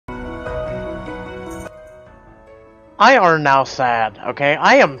I are now sad, okay?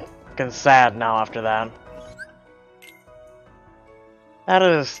 I am fucking sad now after that. That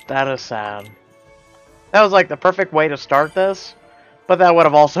is sad. That was like the perfect way to start this, but that would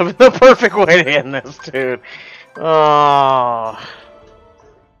have also been the perfect way to end this, dude. Oh.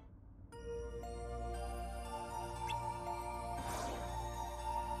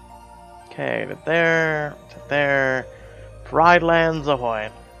 Okay, to there, to there. Pride Lands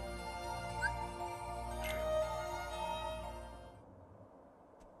ahoy.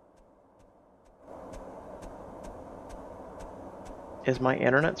 Is my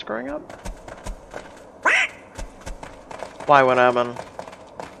internet screwing up? Why, what happened?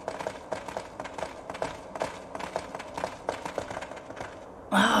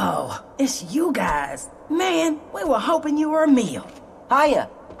 Oh, it's you guys. Man, we were hoping you were a meal. Hiya.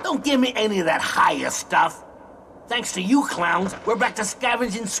 Don't give me any of that higher stuff. Thanks to you clowns, we're back to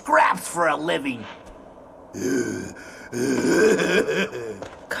scavenging scraps for a living.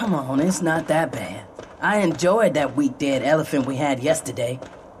 Come on, it's not that bad. I enjoyed that weak dead elephant we had yesterday.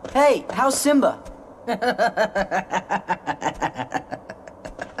 Hey, how's Simba?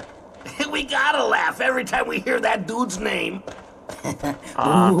 We gotta laugh every time we hear that dude's name.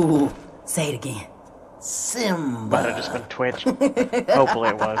 Ooh, say it again. Simba. Might have just been Twitch. Hopefully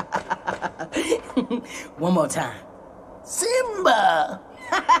it was. One more time. Simba.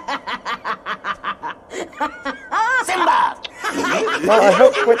 Simba. Well, I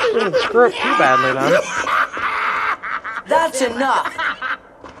hope Twitch didn't screw up too badly, then. That's enough.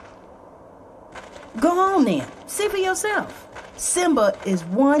 Go on then, see for yourself. Simba is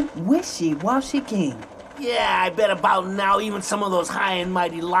one wishy-washy king. Yeah, I bet about now even some of those high and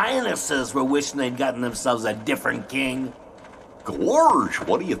mighty lionesses were wishing they'd gotten themselves a different king. Gorge,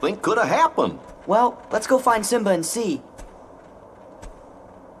 what do you think could have happened? Well, let's go find Simba and see.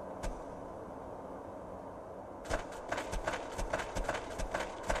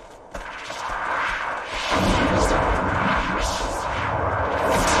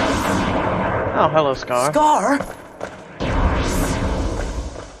 Oh, hello, Scar. Scar?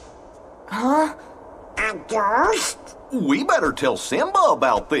 Huh? A ghost? We better tell Simba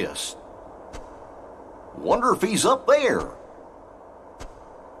about this. Wonder if he's up there.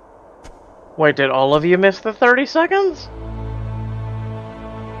 Wait, did all of you miss the 30 seconds?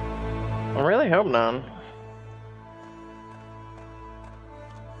 I really hope not.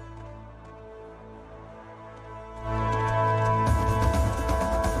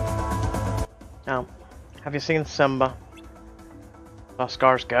 Oh, have you seen Simba? Saw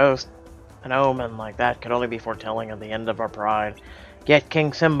Scar's ghost. An omen like that could only be foretelling of the end of our pride. Yet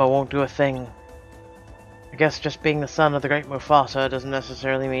King Simba won't do a thing. I guess just being the son of the great Mufasa doesn't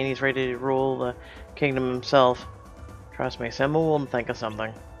necessarily mean he's ready to rule the kingdom himself. Trust me, Simba will think of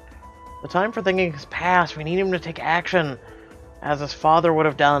something. The time for thinking has passed. We need him to take action, as his father would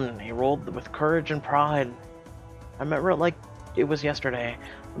have done. He ruled with courage and pride. I remember it like it was yesterday.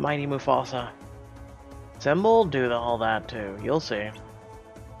 The mighty Mufasa. Simba will do all that too. You'll see.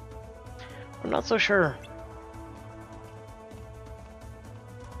 I'm not so sure.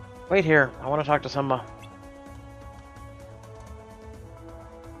 Wait here. I want to talk to Simba.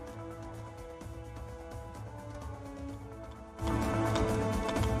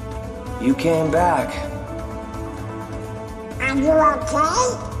 You came back. Are you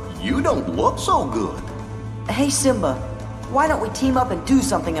okay? You don't look so good. Hey, Simba. Why don't we team up and do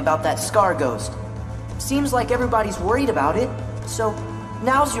something about that Scar ghost? Seems like everybody's worried about it, so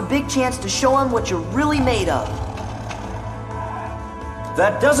now's your big chance to show them what you're really made of.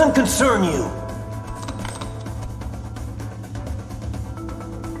 That doesn't concern you.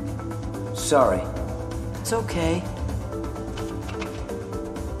 Sorry. It's okay.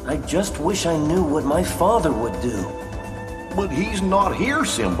 I just wish I knew what my father would do. But he's not here,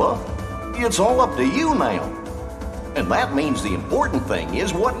 Simba. It's all up to you now. And that means the important thing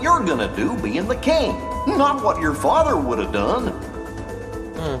is what you're gonna do being the king, not what your father would have done.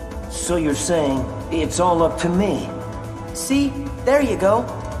 So you're saying it's all up to me? See? There you go.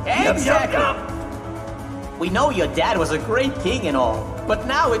 Exactly. We know your dad was a great king and all, but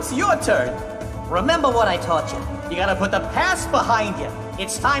now it's your turn. Remember what I taught you. You gotta put the past behind you.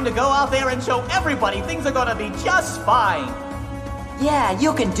 It's time to go out there and show everybody things are gonna be just fine. Yeah,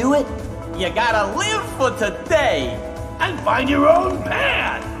 you can do it. You gotta live for today. And find your own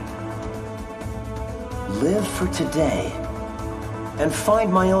path. Live for today. And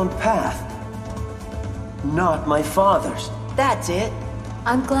find my own path. Not my father's. That's it.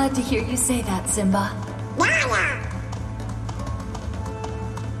 I'm glad to hear you say that, Simba.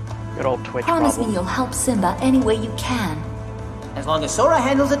 Good old Twitch Promise problem. me you'll help Simba any way you can. As long as Sora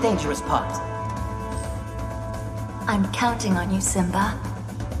handles the dangerous parts. I'm counting on you, Simba.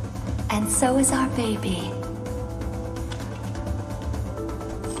 And so is our baby.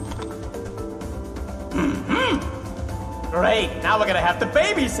 Great, now we're gonna have to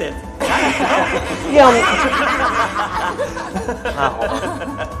babysit.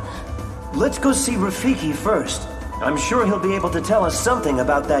 Let's go see Rafiki first. I'm sure he'll be able to tell us something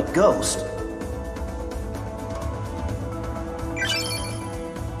about that ghost.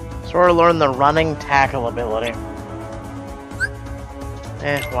 Sora learned the running tackle ability.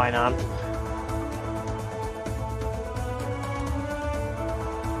 Why not?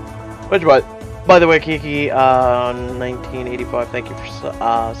 Which, by the way, Kiki, 1985, thank you for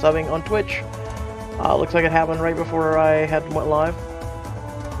subbing on Twitch. Looks like it happened right before I went live.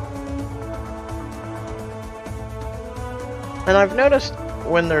 And I've noticed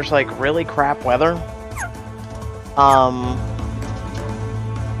when there's like really crap weather,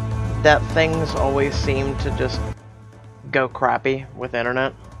 that things always seem to just go crappy with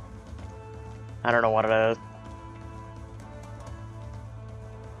internet. I don't know what it is.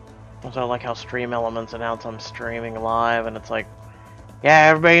 Also, I like how Stream Elements announce I'm streaming live, and it's like,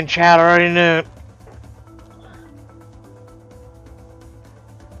 yeah, everybody in chat already knew it.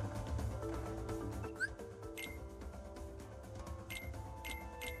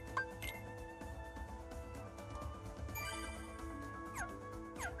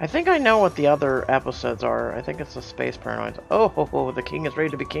 I think I know what the other episodes are. I think it's the Space Paranoids. Oh, the king is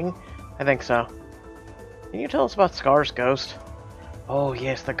ready to be king? I think so. Can you tell us about Scar's ghost? Oh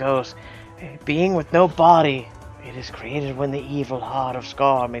yes, the ghost. A being with no body. It is created when the evil heart of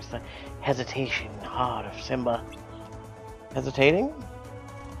Scar meets the hesitation heart of Simba. Hesitating?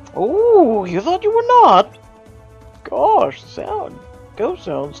 Oh, you thought you were not? Gosh, ghost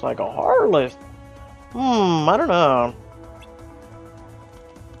sounds like a heartless. I don't know.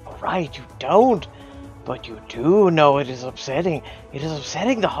 Right, you don't. But you do know it is upsetting. It is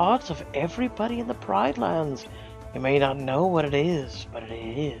upsetting the hearts of everybody in the Pride Lands. You may not know what it is, but it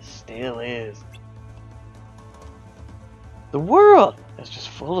is, still is. The world is just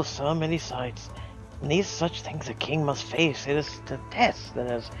full of so many sights, and these such things a king must face. It is the test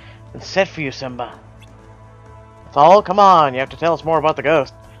that has been set for you, Simba. That's all? Come on, you have to tell us more about the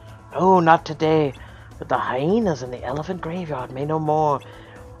ghost. No, not today. But the hyenas in the elephant graveyard may know more.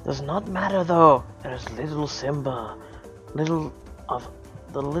 Does not matter though. There is little Simba, little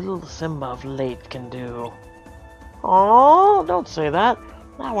Simba of late can do. Oh, don't say that.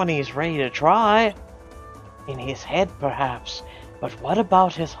 Not when he's ready to try. In his head, perhaps. But what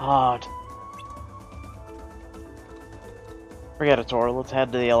about his heart? Forget it, Sora. Let's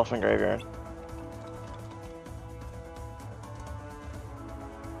head to the elephant graveyard.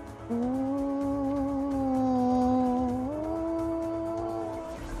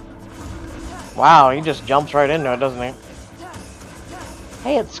 Wow, he just jumps right into it, doesn't he?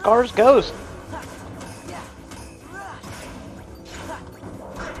 Hey, it's Scar's ghost.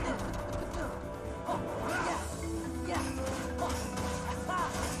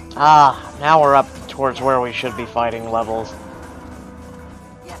 Ah, now we're up towards where we should be fighting levels.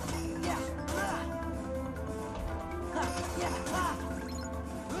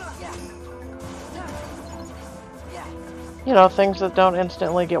 You know, things that don't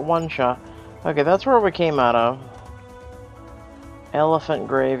instantly get one shot. Okay, that's where we came out of. Elephant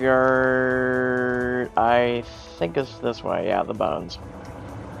graveyard, I think it's this way. Yeah, the bones.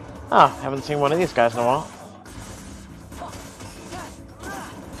 Ah, haven't seen one of these guys in a while.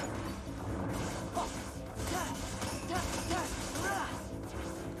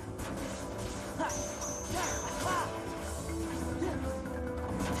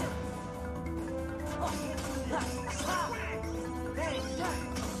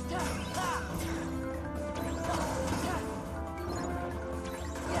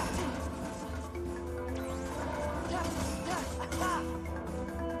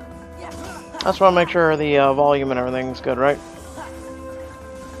 I just want to make sure the volume and everything's good, right?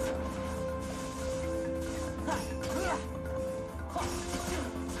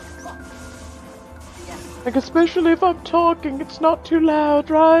 Like, especially if I'm talking, it's not too loud,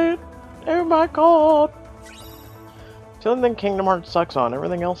 right? Oh my god. It's the only thing Kingdom Hearts sucks on.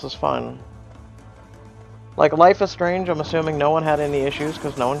 Everything else is fun. Like, Life is Strange, I'm assuming no one had any issues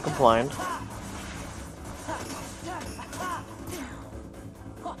because no one complained.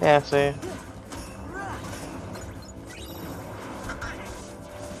 Yeah, see?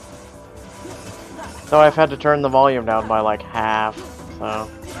 So I've had to turn the volume down by like half, so...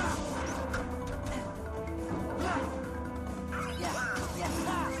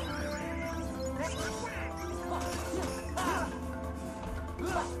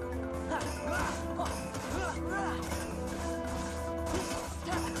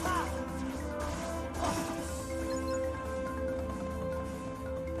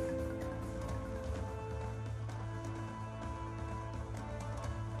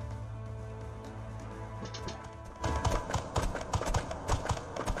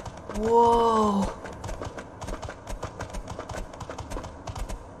 Whoa.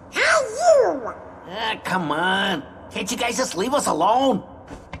 Come on. Can't you guys just leave us alone?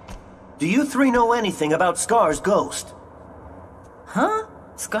 Do you three know anything about Scar's ghost? Huh?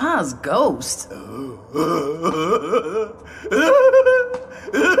 Scar's ghost? Maybe.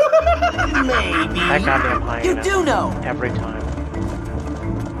 That goddamn hyena. You do know! Every time.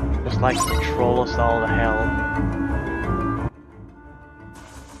 Just like to troll us all to hell.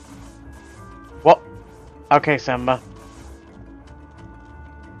 Well, okay, Simba.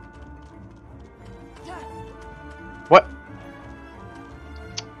 What?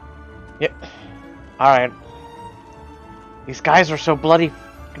 Yep. Alright. These guys are so bloody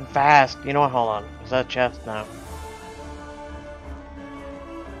fucking fast. You know what? Hold on. Is that a chest? No.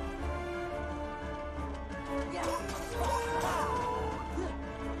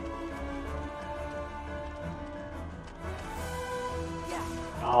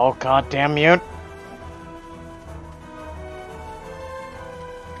 Oh, goddamn mute.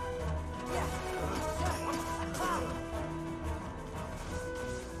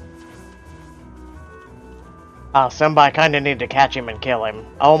 Ah, Simba, I kinda need to catch him and kill him.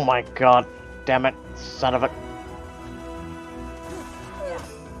 Oh my god. Damn it. Son of a...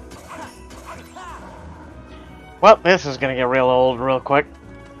 Well, this is gonna get real old real quick.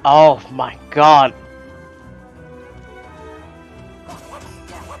 Oh my god.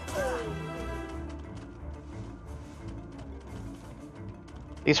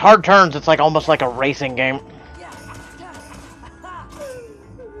 These hard turns, it's like almost like a racing game.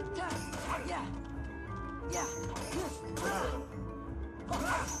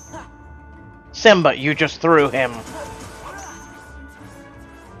 Simba, you just threw him.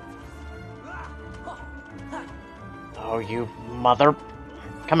 Oh, you mother...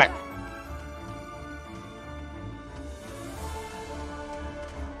 Come here.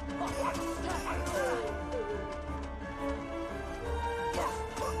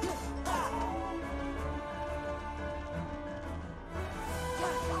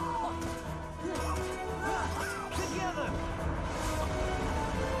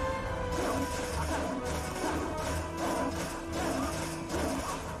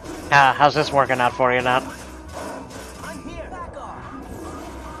 How's this working out for you now? I'm here. Back off.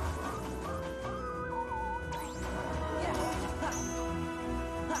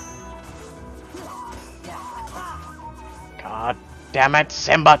 God damn it,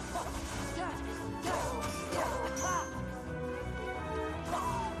 Simba!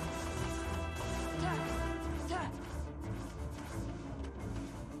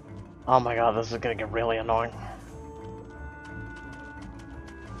 Oh my god, this is gonna get really annoying.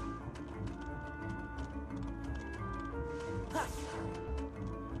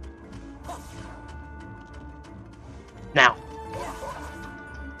 Now.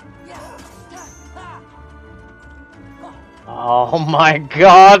 Oh my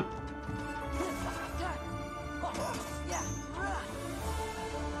god!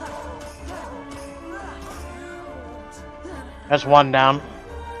 That's one down.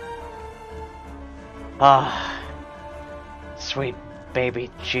 Ah, sweet baby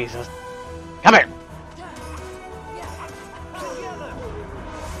Jesus. Come here!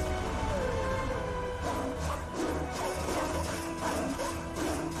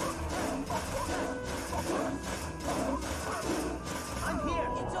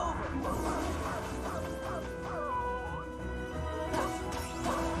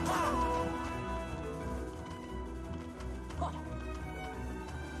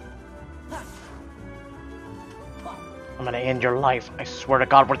 I'm gonna end your life. I swear to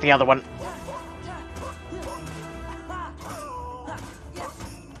God, where's the other one?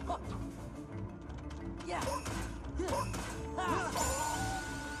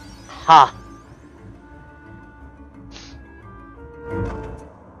 Ha!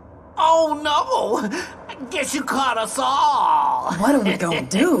 Oh no! I guess you caught us all! What are we gonna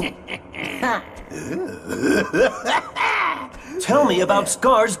do? Tell me about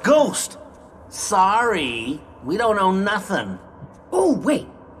Scar's ghost! Sorry, we don't know nothing. Oh, wait.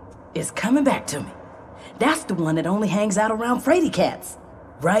 It's coming back to me. That's the one that only hangs out around fraidy cats.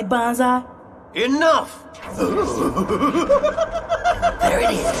 Right, Bonsai? Enough! There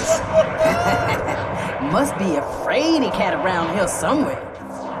it is. Must be a fraidy cat around here somewhere.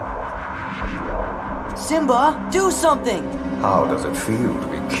 Simba, do something! How does it feel to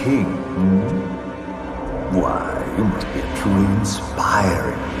be king, hmm? Why, you must be a truly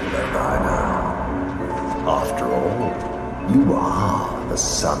inspiring leader by now. After all, you are the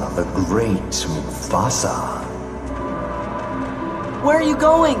son of the great Mufasa. Where are you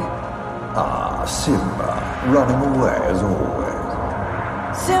going? Ah, Simba, running away as always.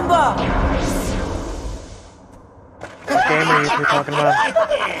 Simba! What game are you two talking about?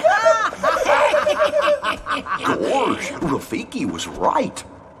 Gorge, Rafiki was right.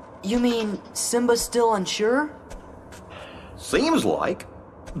 You mean Simba's still unsure? Seems like.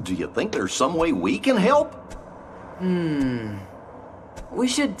 Do you think there's some way we can help? We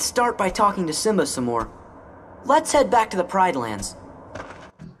should start by talking to Simba some more. Let's head back to the Pride Lands.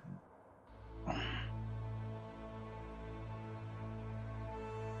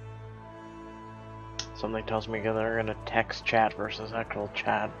 Something tells me they're gonna text chat versus actual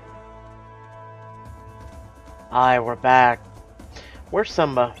chat. Aye, we're back. Where's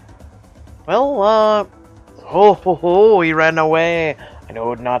Simba? Well, he ran away. I know it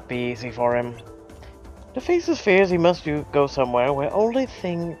would not be easy for him. To face his fears, he must go somewhere where only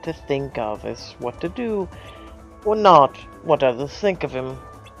thing to think of is what to do, or not what others think of him.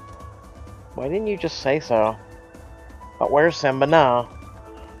 Why didn't you just say so? But where's Simba now?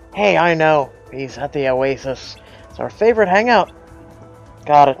 Hey, I know. He's at the Oasis. It's our favorite hangout.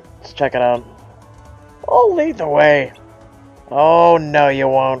 Got it. Let's check it out. I'll lead the way. Oh, no you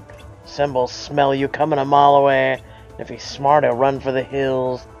won't. Simba'll smell you coming a mile away. If he's smart, he'll run for the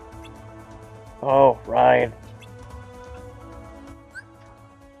hills. Oh, right.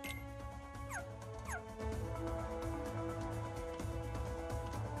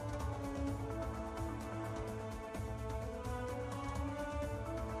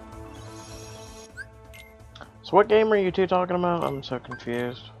 So what game are you two talking about? I'm so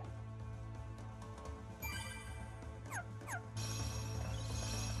confused.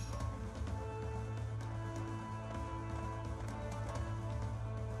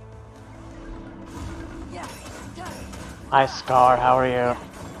 Hi Scar, how are you?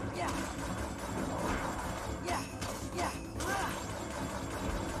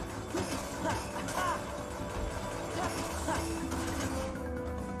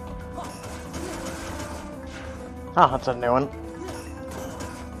 Oh, that's a new one.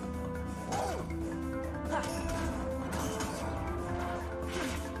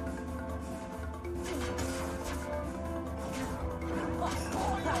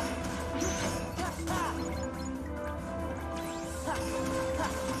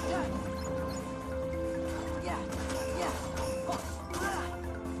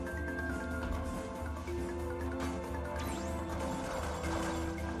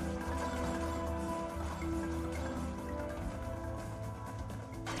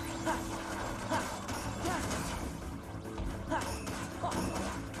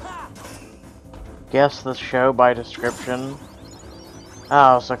 Guess the show by description.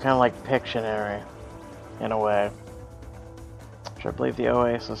 Oh, so kind of like Pictionary, in a way. Which I believe the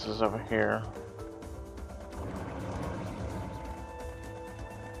Oasis is over here.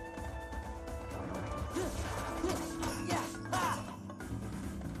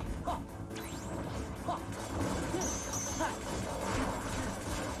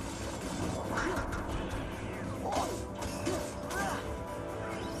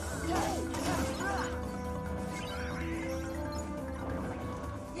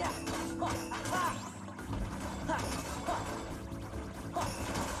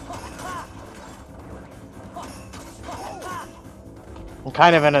 I'm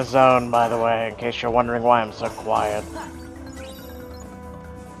kind of in a zone, by the way, in case you're wondering why I'm so quiet.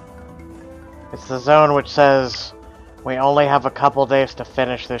 It's the zone which says we only have a couple days to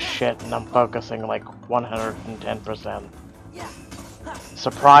finish this shit, and I'm focusing like 110%.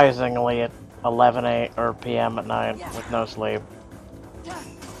 Surprisingly, at 11 p.m. at night with no sleep.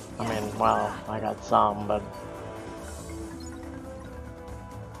 I mean, well, I got some, but...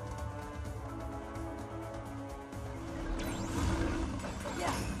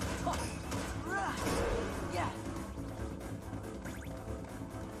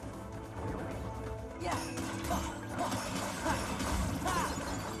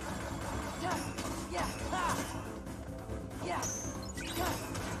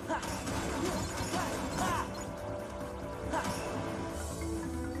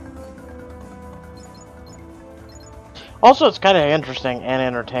 Also, it's kind of interesting and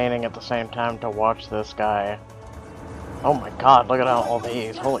entertaining at the same time to watch this guy. Oh my god, look at all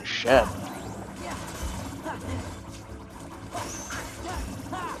these. Holy shit.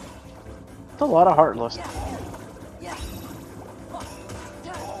 It's a lot of Heartless.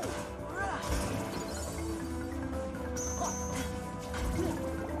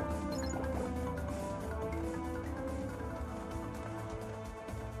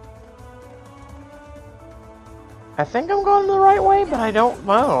 I think I'm going the right way, but I don't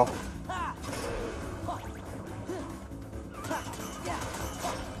know.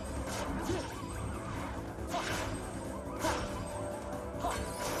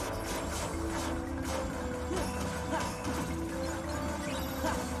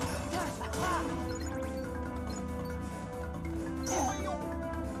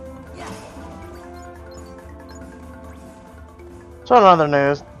 So in other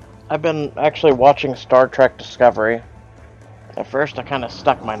news, I've been actually watching Star Trek Discovery. At first I kind of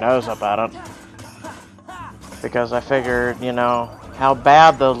stuck my nose up at it. Because I figured, you know, how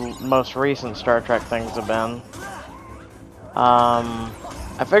bad the most recent Star Trek things have been.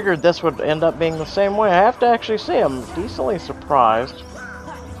 I figured this would end up being the same way. I have to actually say I'm decently surprised.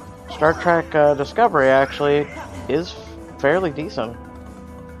 Star Trek Discovery actually is fairly decent.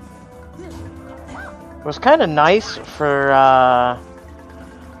 It was kind of nice for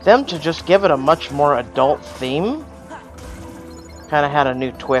them to just give it a much more adult theme. Kind of had a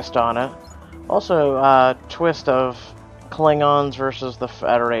new twist on it. Also, twist of Klingons versus the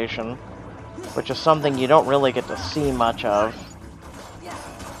Federation, which is something you don't really get to see much of.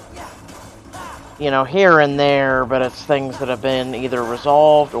 You know, here and there, but it's things that have been either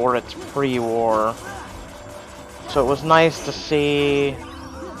resolved or it's pre-war. So it was nice to see.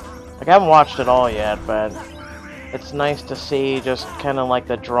 Like, I haven't watched it all yet, but it's nice to see just kind of like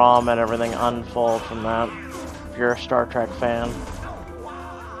the drama and everything unfold from that. If you're a Star Trek fan,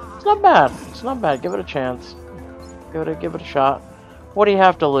 it's not bad. It's not bad. Give it a chance. Give it a shot. What do you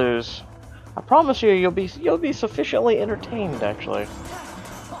have to lose? I promise you, you'll be sufficiently entertained. Actually.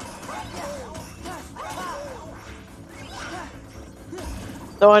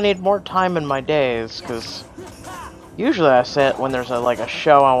 Though I need more time in my days, because usually I sit when there's a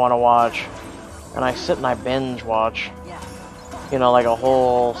show I want to watch, and I sit and I binge watch, you know, like a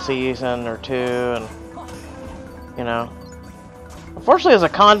whole season or two, and, you know. Unfortunately, as a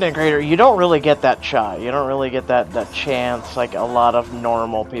content creator, you don't really get that shot. You don't really get that chance like a lot of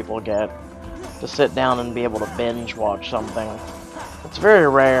normal people get to sit down and be able to binge watch something. It's very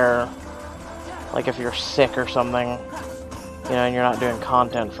rare, like if you're sick or something, you know, and you're not doing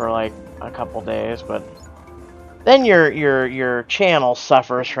content for like a couple days, but then your channel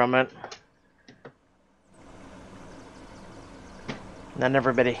suffers from it. And then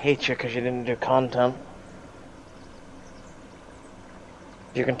everybody hates you because you didn't do content.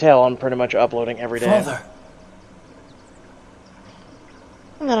 You can tell I'm pretty much uploading every day. Father.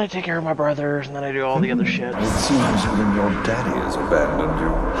 And then I take care of my brothers, and then I do all the other shit. It seems even your daddy has abandoned you.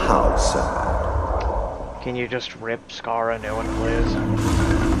 How sad. Can you just rip Scar a new one, please?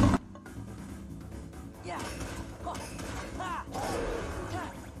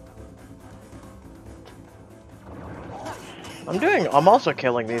 I'm also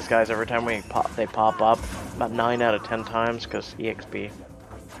killing these guys every time they pop up. About 9 out of 10 times, because EXP.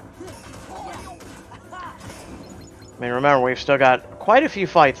 I mean, remember, we've still got quite a few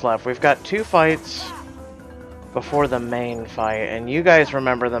fights left. We've got 2 fights before the main fight, and you guys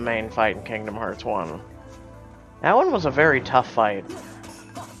remember the main fight in Kingdom Hearts 1. That one was a very tough fight.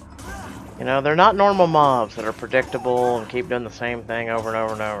 You know, they're not normal mobs that are predictable and keep doing the same thing over and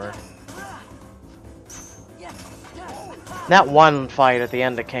over and over. That one fight at the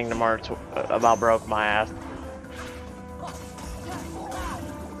end of Kingdom Hearts about broke my ass.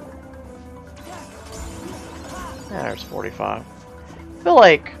 Yeah, there's 45. I feel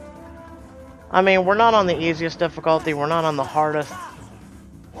like, I mean, we're not on the easiest difficulty, we're not on the hardest.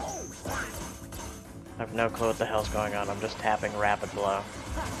 I have no clue what the hell's going on, I'm just tapping rapid blow.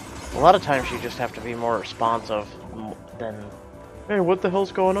 A lot of times you just have to be more responsive than, hey, what the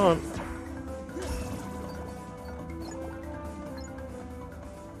hell's going on?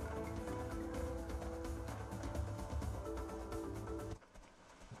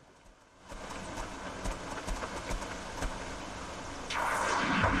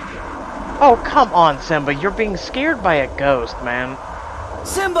 Oh, come on, Simba. You're being scared by a ghost, man.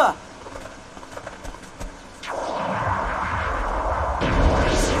 Simba!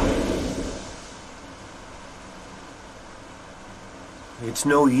 It's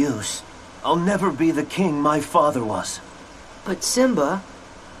no use. I'll never be the king my father was. But Simba,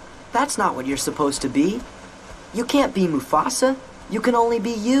 that's not what you're supposed to be. You can't be Mufasa. You can only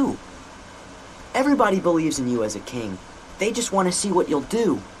be you. Everybody believes in you as a king. They just want to see what you'll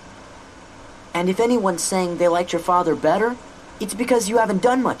do. And if anyone's saying they liked your father better, it's because you haven't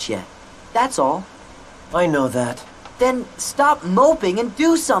done much yet. That's all. I know that. Then stop moping and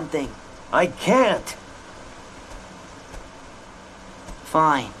do something. I can't.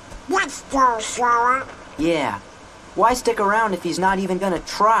 Fine. Let's go, Sora. Yeah. Why stick around if he's not even gonna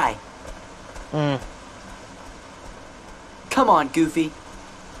try? Come on, Goofy.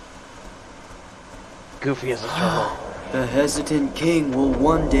 Goofy is a struggle. The hesitant king will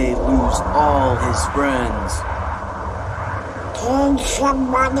one day lose all his friends. King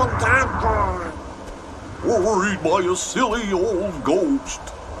Simba the Dapper. Worried by a silly old ghost.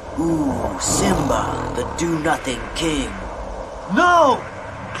 Ooh, Simba, the do-nothing king. No!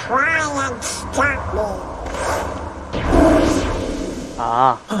 Try and stop me.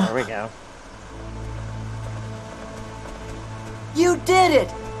 Ah, there we go. You did it!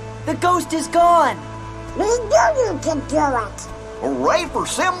 The ghost is gone! We knew you could do it. Hooray for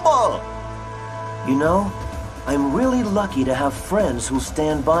Simba! You know, I'm really lucky to have friends who'll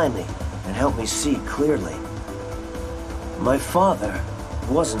stand by me and help me see clearly. My father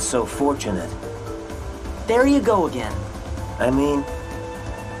wasn't so fortunate. There you go again. I mean,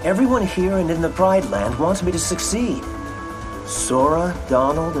 everyone here and in the Pride Land wants me to succeed. Sora,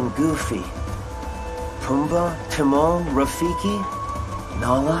 Donald, and Goofy. Pumbaa, Timon, Rafiki,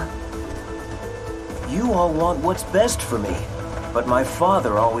 Nala. You all want what's best for me, but my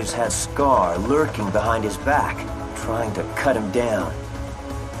father always has Scar lurking behind his back, trying to cut him down.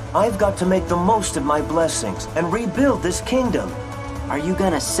 I've got to make the most of my blessings and rebuild this kingdom. Are you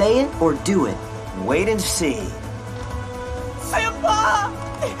gonna say it or do it? Wait and see. Simba!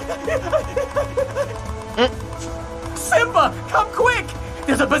 Simba, come quick!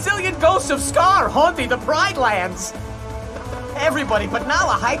 There's a bazillion ghosts of Scar haunting the Pride Lands. Everybody but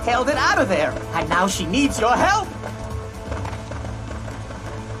Nala hightailed it out of there, and now she needs your help.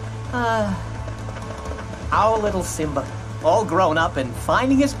 Our little Simba, all grown up and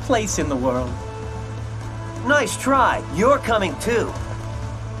finding his place in the world. Nice try. You're coming too.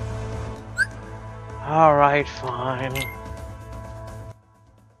 Alright, fine.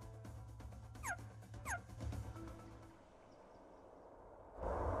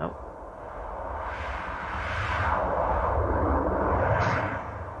 Oh.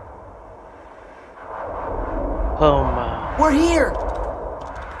 Pumbaa. We're here!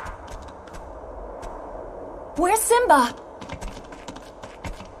 Where's Simba?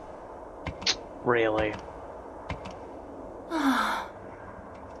 Really?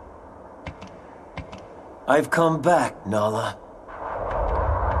 I've come back, Nala.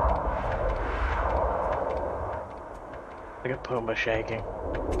 Look at Pumbaa shaking.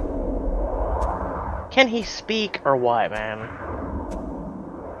 Can he speak or what, man?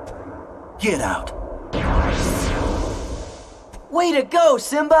 Get out. Way to go,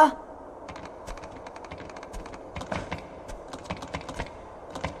 Simba!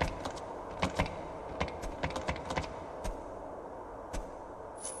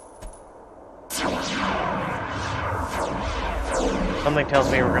 Something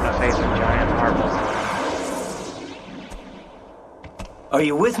tells me we're gonna face a giant marble. Are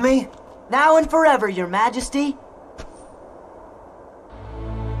you with me? Now and forever, Your Majesty.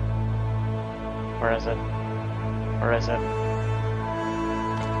 Where is it? Where is it?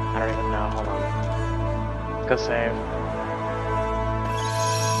 I don't even know. Hold on. Let's go save.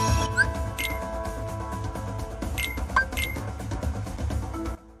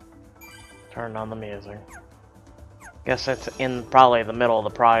 Turn on the music. Guess it's in probably the middle of the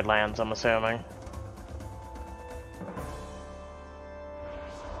Pride Lands, I'm assuming.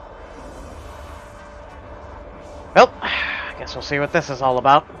 Well, I guess we'll see what this is all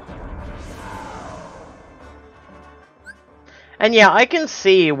about. And yeah, I can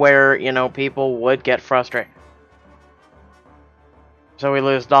see where, you know, people would get frustrated. So we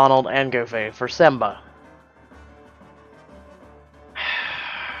lose Donald and Goofy for Simba.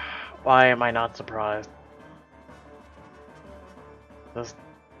 Why am I not surprised? Just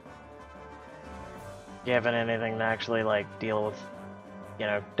given anything to actually, like, deal with, you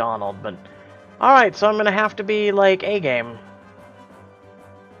know, Donald, but... Alright, so I'm gonna have to be, like, A-game.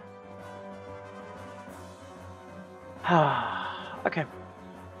 Okay.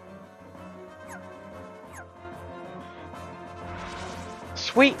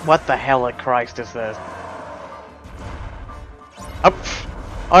 Sweet, what the hell of Christ is this?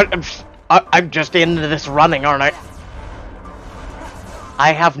 I'm just into this running, aren't I?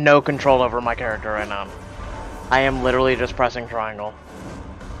 I have no control over my character right now. I am literally just pressing triangle.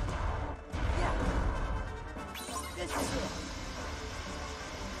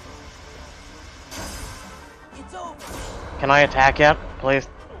 Can I attack yet, please?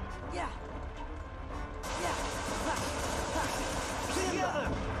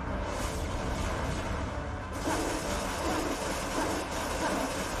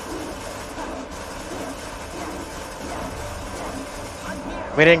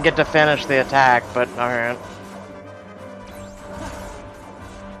 We didn't get to finish the attack, but alright.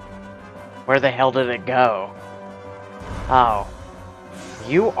 Where the hell did it go? Oh.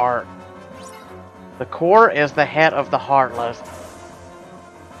 You are... The core is the head of the Heartless.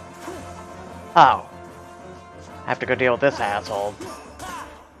 Oh. I have to go deal with this asshole.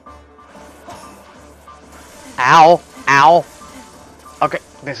 Ow! Ow! Okay,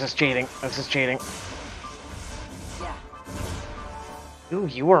 this is cheating. This is cheating. Ooh,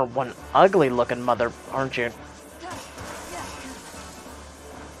 you are one ugly looking mother, aren't you?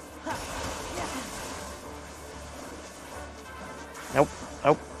 Nope.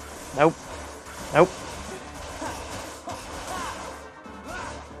 Nope. Nope. Nope.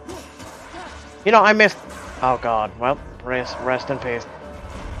 You know, I missed... Oh god. Well, rest in peace.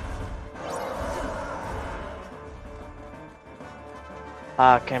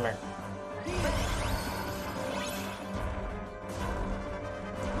 Come here.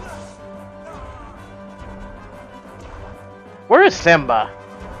 Where is Simba?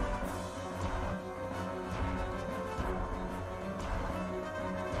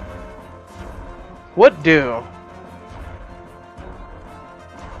 What do?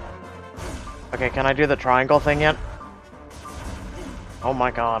 Okay, can I do the triangle thing yet? Oh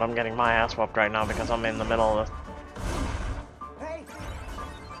my god, I'm getting my ass whooped right now because I'm in the middle of this.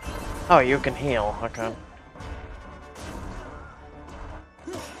 Oh, you can heal. Okay.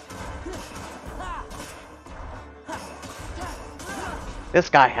 This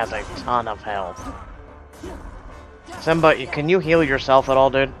guy has a ton of health. Simba, can you heal yourself at all,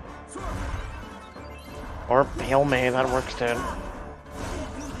 dude? Or heal me, that works, dude.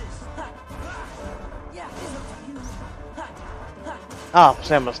 Oh,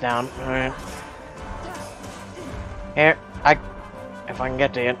 Simba's down. Alright. Here, if I can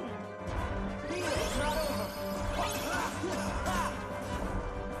get to you.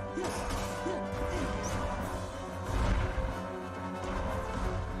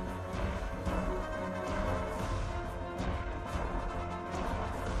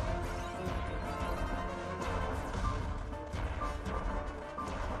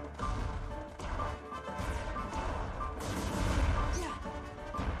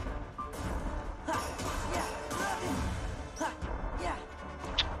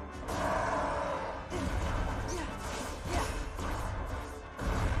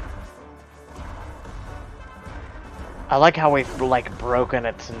 I like how we've, like, broken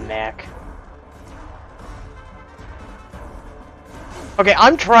its neck. Okay,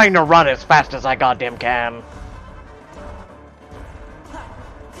 I'm trying to run as fast as I goddamn can.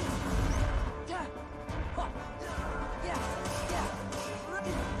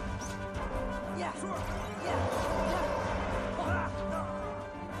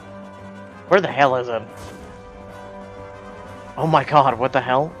 Where the hell is it? Oh my god, what the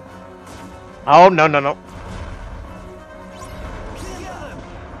hell? Oh, no, no, no.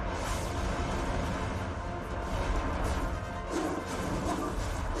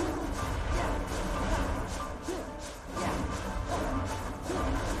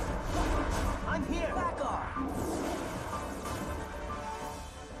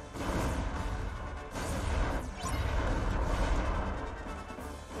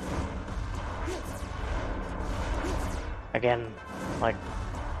 Again, like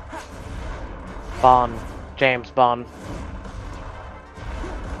Bond, James Bond.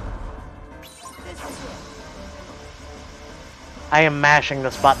 I am mashing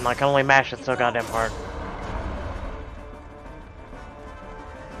this button. I can only mash it so goddamn hard.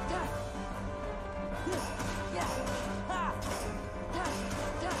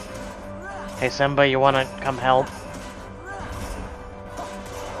 Hey Simba, you wanna come help?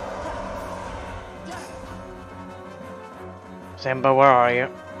 Simba, where are you?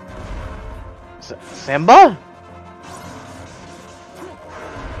 Simba?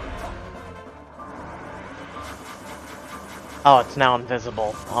 Oh, it's now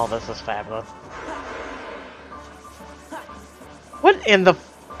invisible. Oh, this is fabulous. What in the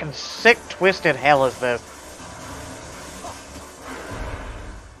fucking sick, twisted hell is this?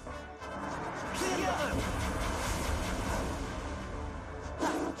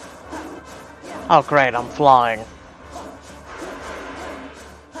 Oh great, I'm flying.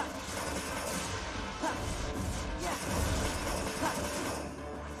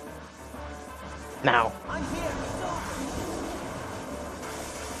 Now.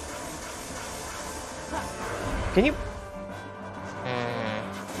 Can you...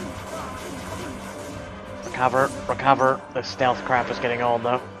 Recover, recover. This stealth crap is getting old,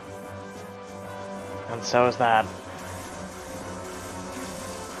 though. And so is that.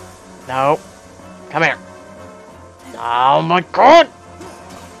 No. Come here. Oh my god!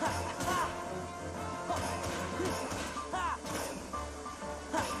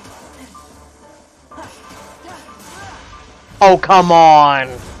 Oh, come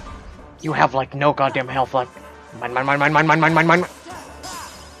on! You have, like, no goddamn health left. Mine.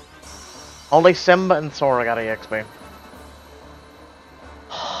 Only Simba and Sora got EXP.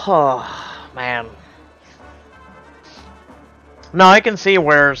 Oh, man. No, I can see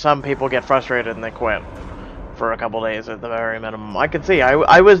where some people get frustrated and they quit for a couple days at the very minimum. I can see.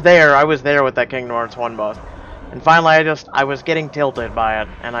 I was there with that Kingdom Hearts 1 boss. And finally I was getting tilted by it,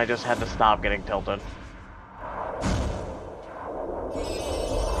 and I just had to stop getting tilted.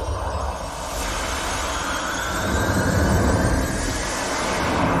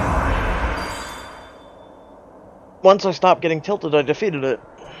 Once I stopped getting tilted, I defeated it.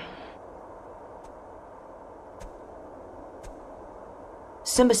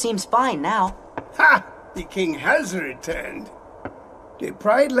 Simba seems fine now. Ha! The king has returned. The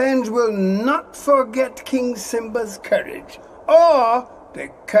Pride Lands will not forget King Simba's courage, or the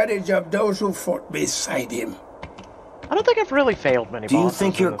courage of those who fought beside him. I don't think I've really failed many bosses. Do you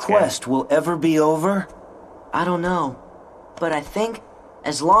think your quest will ever be over? I don't know. But I think,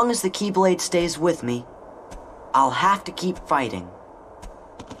 as long as the Keyblade stays with me, I'll have to keep fighting.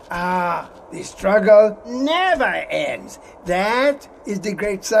 Ah, the struggle never ends. That is the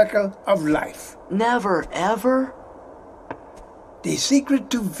great circle of life. Never, ever? The secret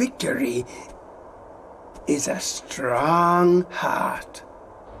to victory is a strong heart.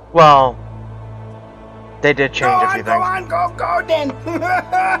 Well, they did change a few things. Go then.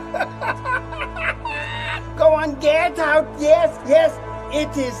 Go on, get out. Yes,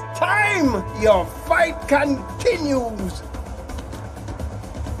 it is time. Your fight continues.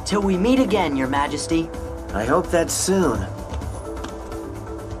 Till we meet again, Your Majesty. I hope that's soon.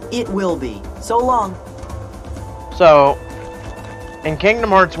 It will be. So long. So, in Kingdom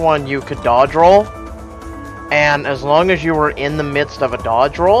Hearts 1, you could dodge roll, and as long as you were in the midst of a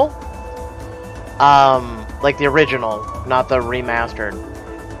dodge roll, like the original, not the remastered.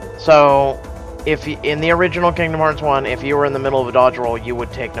 So, if you, in the original Kingdom Hearts 1, if you were in the middle of a dodge roll, you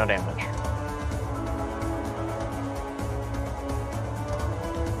would take no damage.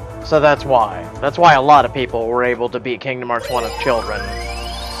 So that's why. That's why a lot of people were able to beat Kingdom Hearts 1 as children,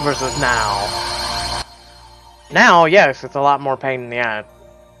 versus now. Now, yes, it's a lot more pain in the ass.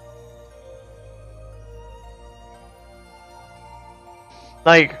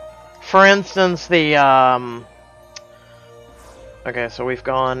 Like, for instance, the, okay, so we've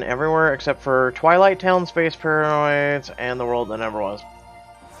gone everywhere except for Twilight Town, Space Paranoids, and the world that never was.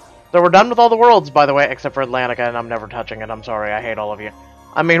 So we're done with all the worlds, by the way, except for Atlantica, and I'm never touching it. I'm sorry, I hate all of you.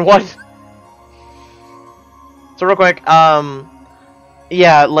 I mean, what? So real quick,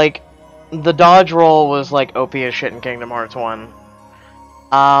 yeah, like, the dodge roll was, like, OP as shit in Kingdom Hearts 1.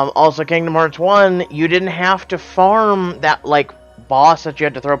 Also, Kingdom Hearts 1, you didn't have to farm that, like, boss that you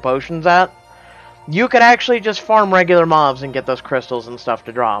had to throw potions at. You could actually just farm regular mobs and get those crystals and stuff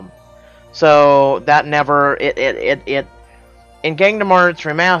to drop. So, that never, in Kingdom Hearts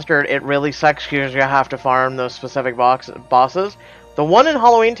Remastered, it really sucks because you have to farm those specific bosses. The one in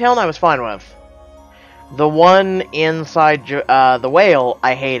Halloween Town, I was fine with. The one inside the whale,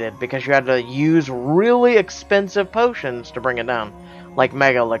 I hated, because you had to use really expensive potions to bring it down. Like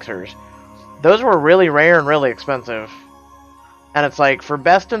Mega Elixirs. Those were really rare and really expensive. And it's like, for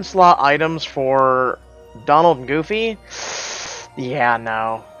best in slot items for Donald and Goofy, yeah,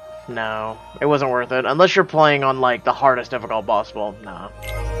 no. No. It wasn't worth it. Unless you're playing on, like, the hardest difficult possible. Nah.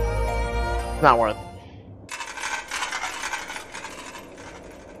 It's not worth it.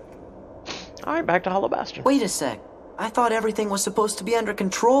 Alright, back to Hollow Bastion. Wait a sec. I thought everything was supposed to be under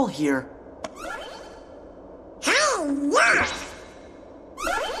control here.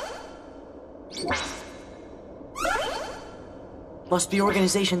 Must be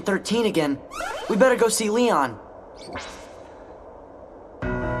Organization XIII again. We better go see Leon.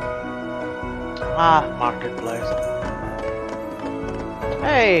 Ah, Marketplace.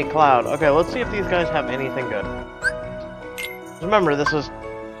 Hey, Cloud. Okay, let's see if these guys have anything good. Remember, this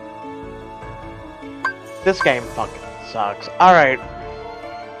game fucking sucks. Alright.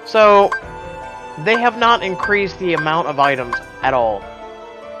 So, they have not increased the amount of items at all.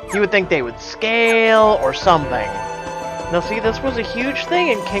 You would think they would scale or something. Now see, this was a huge thing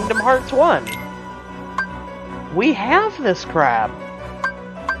in Kingdom Hearts 1. We have this crap.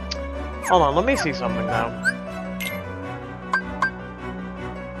 Hold on, let me see something now.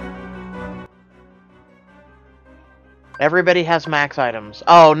 Everybody has max items.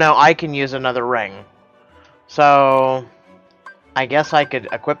 Oh, no, I can use another ring. So, I guess I could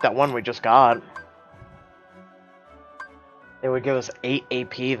equip that one we just got. It would give us 8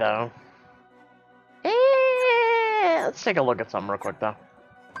 AP, though. Let's take a look at something real quick, though.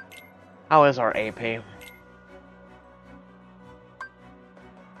 How is our AP?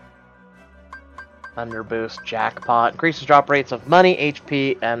 Thunder boost, jackpot. Increases drop rates of money,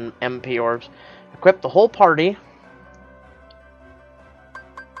 HP, and MP orbs. Equip the whole party.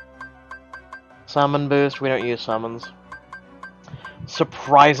 Summon boost. We don't use summons.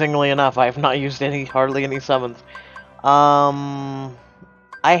 Surprisingly enough, I have not used hardly any summons. I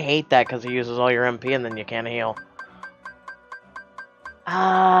hate that because it uses all your MP and then you can't heal.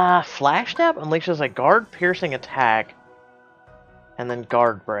 Flash Step unleashes a guard-piercing attack. And then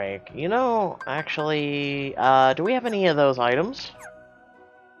guard break. You know, actually, do we have any of those items?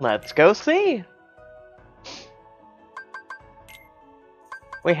 Let's go see.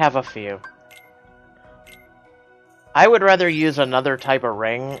 We have a few. I would rather use another type of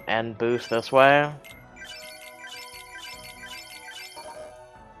ring and boost this way.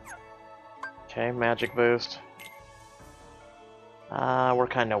 Okay, magic boost. We're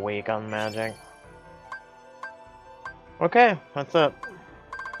kind of weak on magic. Okay, that's it.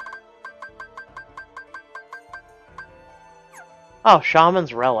 Oh,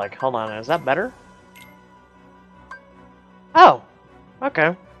 Shaman's Relic. Hold on, is that better? Oh,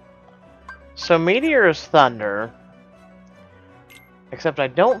 okay. So Meteor is Thunder. Except I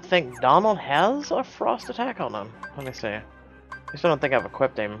don't think Donald has a Frost attack. Hold on, let me see. I still don't think I've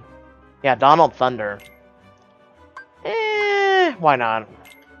equipped him. Yeah, Donald Thunder. Why not?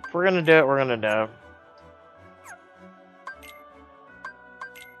 If we're gonna do it, we're gonna do it.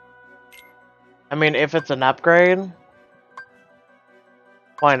 I mean, if it's an upgrade,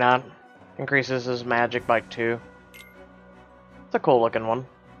 why not? Increases his magic by 2. It's a cool looking one.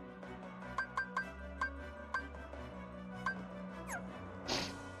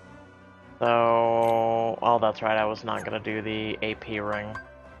 So, oh, that's right, I was not going to do the AP ring.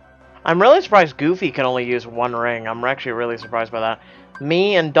 I'm really surprised Goofy can only use 1 ring. I'm actually really surprised by that.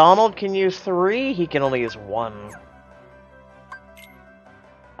 Me and Donald can use 3, he can only use 1.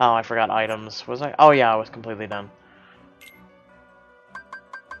 Oh, I forgot items. Was I? Oh yeah, I was completely done.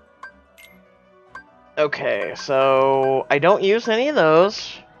 Okay, so I don't use any of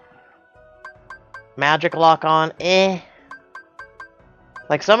those. Magic lock on,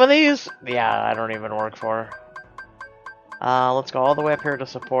 Like some of these, yeah, I don't even work for. Let's go all the way up here to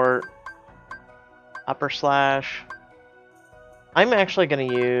support. Upper slash. I'm actually gonna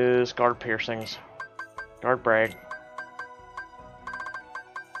use guard piercings. Guard break.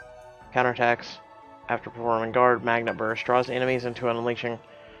 Counterattacks. After performing guard, magnet burst draws enemies into an unleashing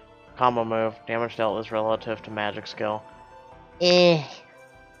combo move. Damage dealt is relative to magic skill. Like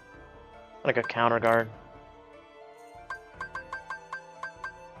a counter guard.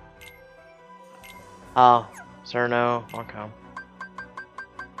 Oh, Cerno. Okay.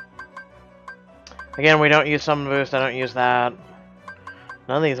 Again, we don't use summon boost. I don't use that.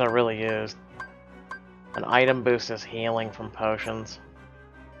 None of these are really used. An item boost is healing from potions.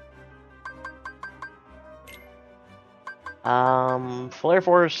 Flare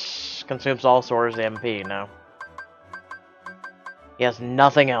Force consumes all Sora's MP, no. He has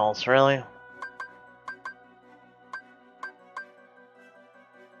nothing else, really?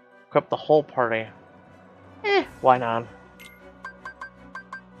 Equip the whole party. Why not?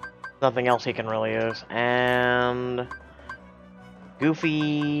 Nothing else he can really use. And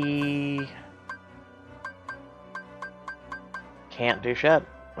Goofy can't do shit.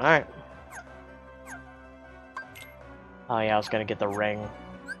 Alright. Oh yeah, I was gonna get the ring.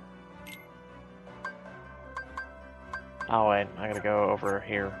 Oh wait, I gotta go over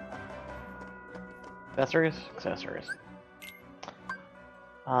here. Accessories? Accessories.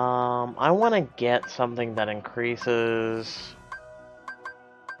 I wanna get something that increases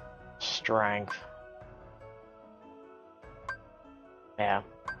strength. Yeah,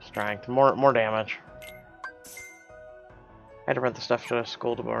 strength. More damage. I had to rent the stuff to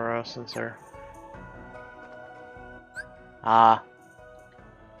school tomorrow since they're...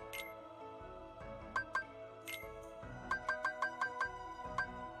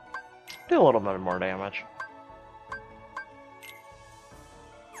 Do a little bit more damage.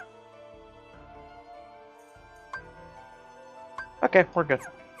 Okay, we're good.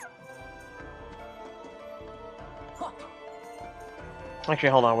 Actually,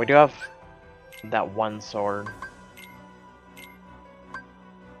 hold on. We do have that one sword.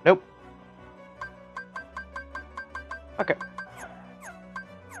 Nope. Okay.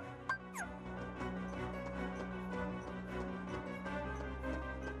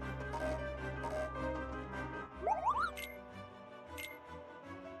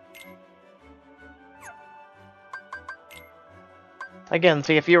 Again,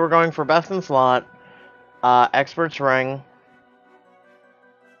 see, if you were going for best in slot, Expert's Ring,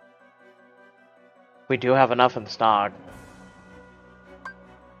 we do have enough in stock.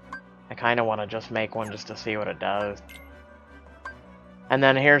 I kind of want to just make one just to see what it does. And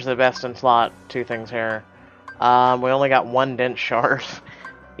then here's the Bastion slot. 2 things here. We only got 1 dent shard.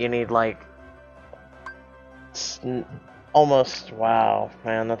 You need like almost, wow,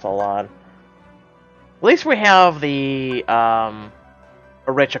 man, that's a lot. At least we have the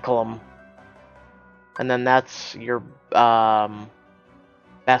auriculum, and then that's your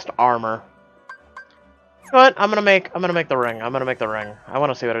best armor. But I'm gonna make the ring. I'm gonna make the ring. I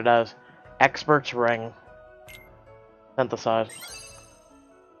want to see what it does. Expert's ring. Synthesize.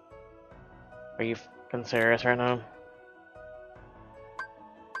 Are you f***ing serious right now?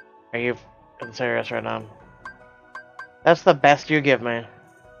 Are you f***ing serious right now? That's the best you give me.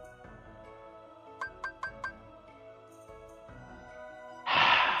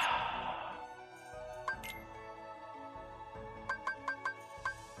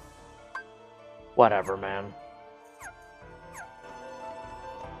 Whatever, man.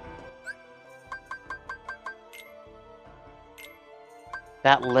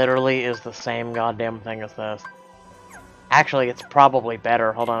 That literally is the same goddamn thing as this. Actually, it's probably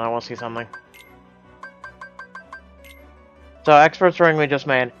better. Hold on, I want to see something. So, Expert's Ring we just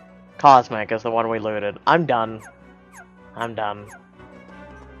made. Cosmic is the one we looted. I'm done. I'm done.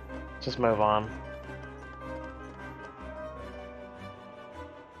 Just move on.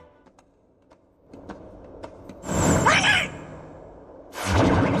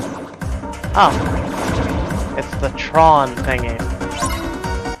 Oh. It's the Tron thingy.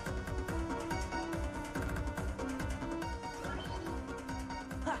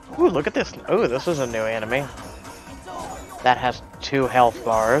 Ooh, look at this. Ooh, this is a new enemy. That has 2 health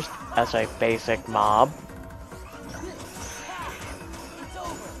bars as a basic mob.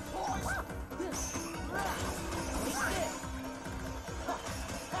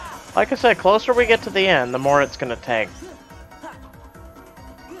 Like I said, closer we get to the end, the more it's gonna take.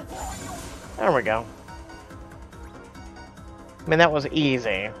 There we go. I mean, that was easy.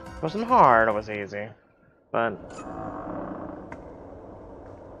 It wasn't hard, it was easy. But...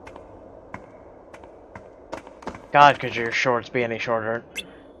 God, could your shorts be any shorter?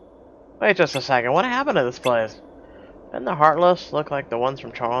 Wait just a second, what happened to this place? Didn't the Heartless look like the ones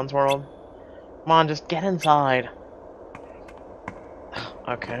from Tron's World? Come on, just get inside.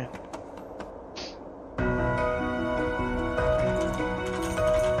 Okay.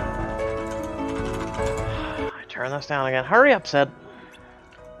 Turn this down again. Hurry up, Sid.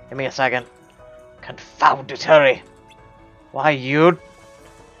 Give me a second. Confound it, hurry. Why, you...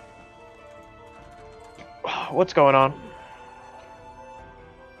 What's going on?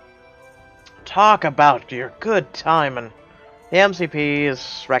 Talk about your good timing. The MCP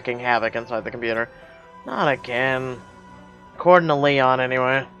is wrecking havoc inside the computer. Not again. According to Leon,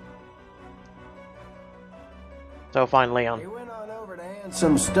 anyway. So find Leon. He went on over to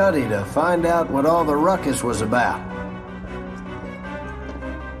Handsome Study to find out what all the ruckus was about.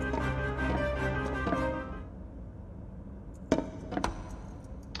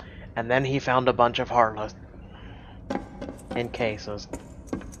 And then he found a bunch of Heartless. In cases.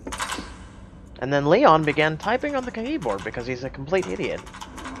 And then Leon began typing on the keyboard because he's a complete idiot.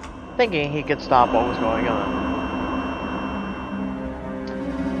 Thinking he could stop what was going on.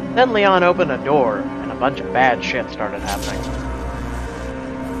 Then Leon opened a door and a bunch of bad shit started happening.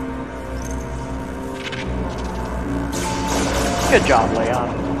 Good job,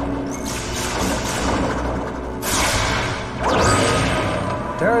 Leon.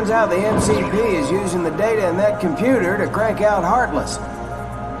 Turns out the MCP is using the data in that computer to crank out Heartless.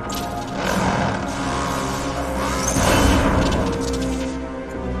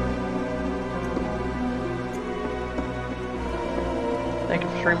 Thank you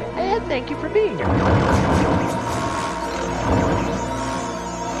for streaming, and thank you for being here.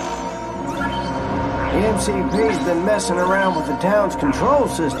 The MCP's been messing around with the town's control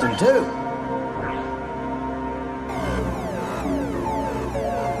system, too.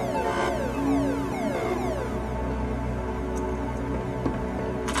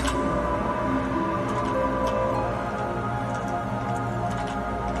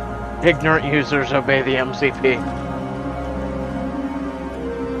 Ignorant users obey the MCP.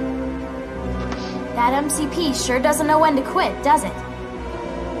 That MCP sure doesn't know when to quit, does it?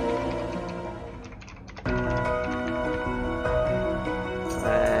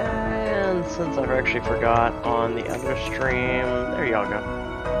 And since I've actually forgot on the other stream, there y'all go.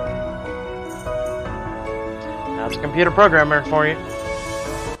 That's a computer programmer for you.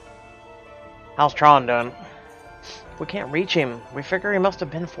 How's Tron doing? We can't reach him. We figure he must have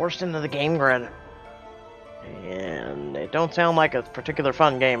been forced into the game grid. And it don't sound like a particular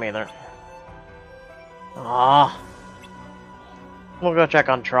fun game either. Ah. We'll go check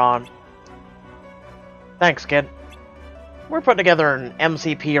on Tron. Thanks, kid. We're putting together an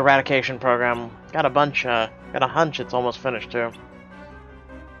MCP eradication program. Got a hunch it's almost finished too.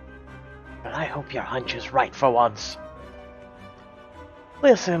 But I hope your hunch is right for once.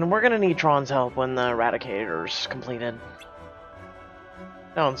 Listen, we're gonna need Tron's help when the eradicator's completed.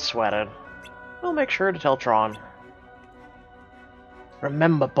 Don't sweat it. We'll make sure to tell Tron.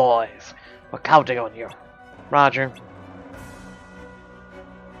 Remember, boys, we're counting on you. Roger.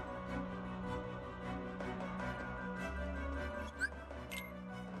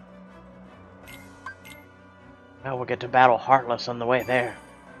 Now we'll get to battle Heartless on the way there.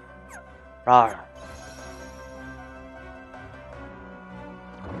 Rawr.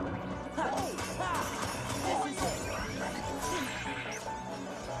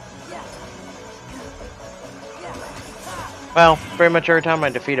 Well, pretty much every time I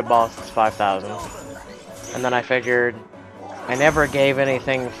defeat a boss, it's 5,000. And then I figured I never gave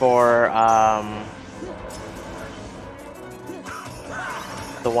anything for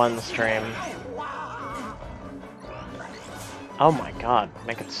the one stream. Oh my god,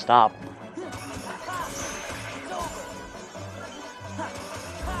 make it stop.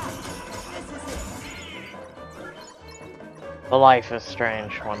 The Life is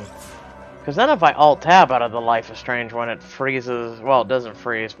Strange one. Because then if I alt-tab out of the Life is Strange one, it freezes... Well, it doesn't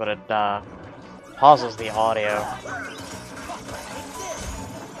freeze, but it pauses the audio.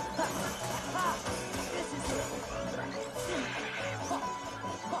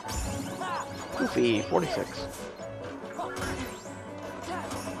 Goofy, 46.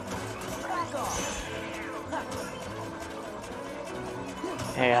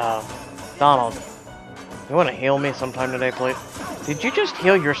 Hey, Donald. You want to heal me sometime today, please? Did you just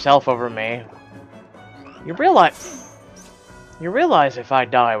heal yourself over me? You realize if I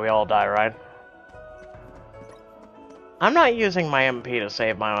die, we all die, right? I'm not using my MP to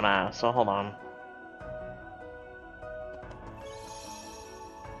save my own ass, so hold on.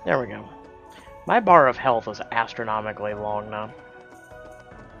 There we go. My bar of health is astronomically long now.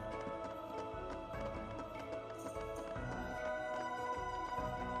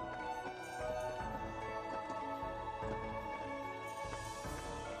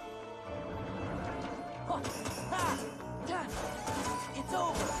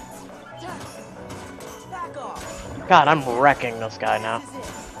 God, I'm wrecking this guy now.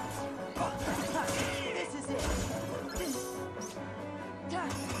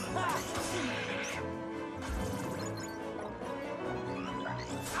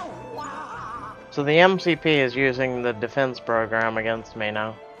 So the MCP is using the defense program against me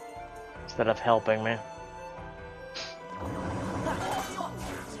now, instead of helping me.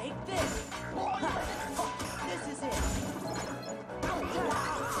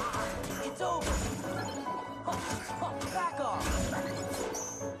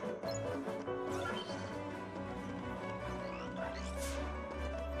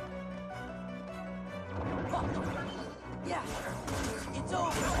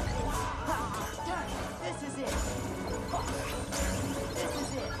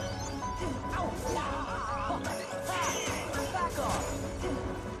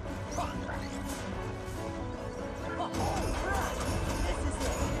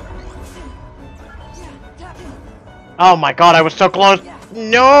 Oh my god, I was so close!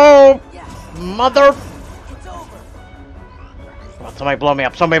 No! Mother! Come on, somebody blow me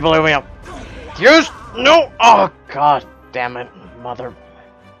up, somebody blow me up! Use! No! Oh god damn it, mother.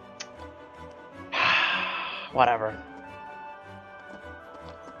 Whatever.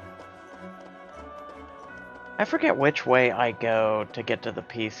 I forget which way I go to get to the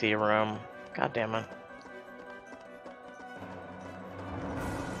PC room. God damn it.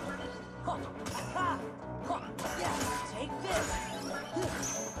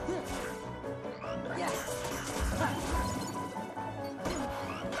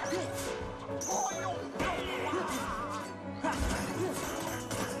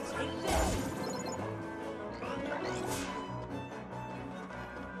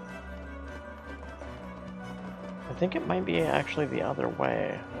 I think it might be actually the other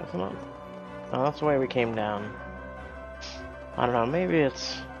way, isn't it? Oh, that's the way we came down. I don't know, maybe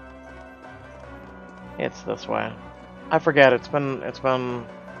it's this way. I forget, it's been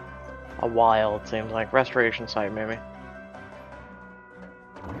a while, it seems like. Restoration site, maybe.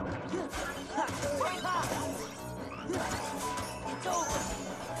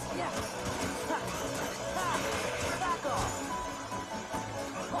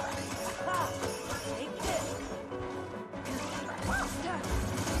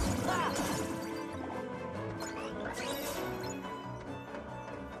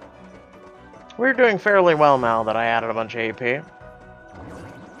 We're doing fairly well now that I added a bunch of AP.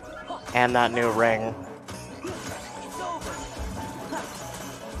 And that new ring.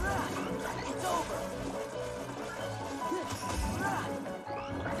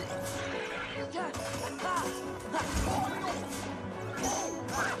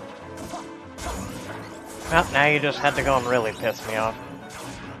 Well, now you just had to go and really piss me off.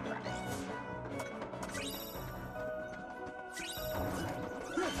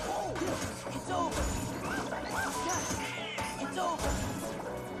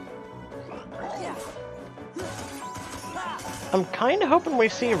 I'm kind of hoping we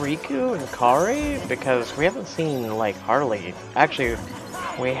see Riku and Kari, because we haven't seen, like, hardly... Actually,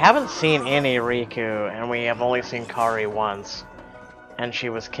 we haven't seen any Riku, and we have only seen Kari once. And she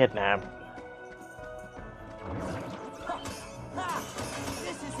was kidnapped.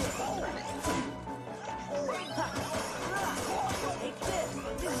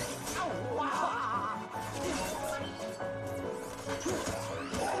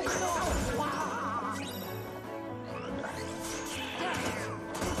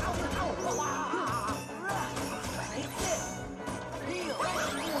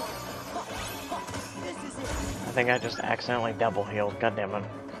 I think I just accidentally double healed. God damn it.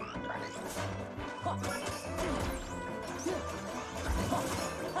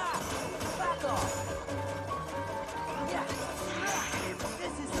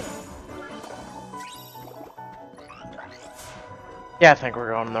 Yeah, I think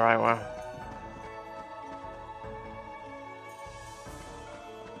we're going the right way.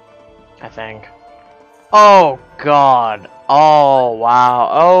 I think. Oh god. Oh wow.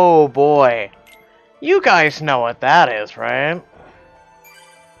 Oh boy. You guys know what that is, right?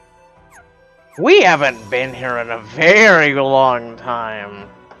 We haven't been here in a very long time.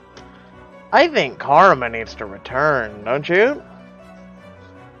 I think Karma needs to return, don't you?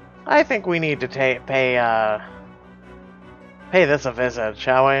 I think we need to pay this a visit,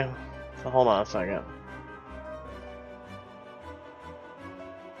 shall we? So hold on a second.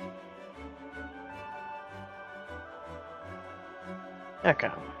 Okay.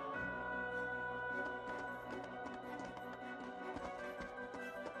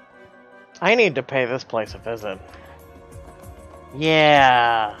 I need to pay this place a visit.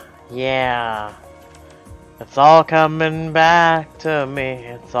 Yeah. It's all coming back to me.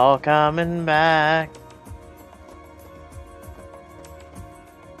 It's all coming back.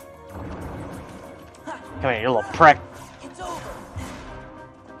 Come here, you little prick.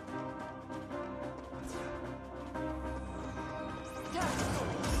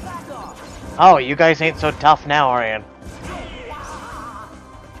 Oh, you guys ain't so tough now, are you?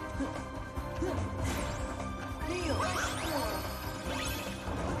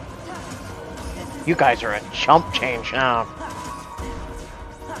 You guys are a chump change now.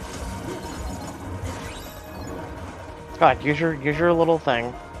 Go ahead, use your little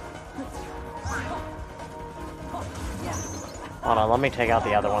thing. Hold on, let me take out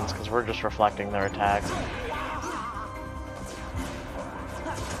the other ones because we're just reflecting their attacks.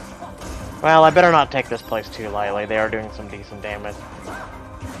 Well, I better not take this place too lightly. They are doing some decent damage.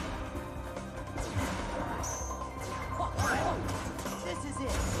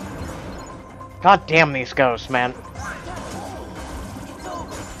 God damn these ghosts, man.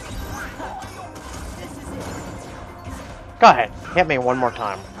 Go ahead, hit me one more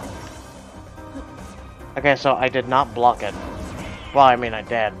time. Okay, so I did not block it. Well, I mean I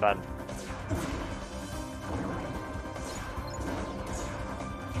did, but...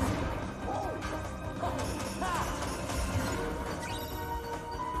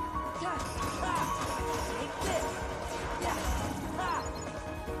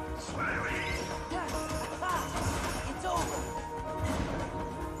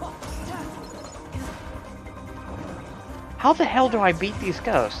 How the hell do I beat these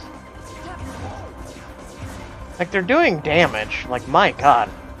ghosts? Like, they're doing damage. Like, my god.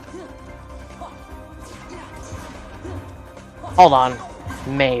 Hold on.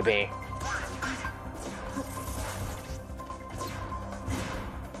 Maybe.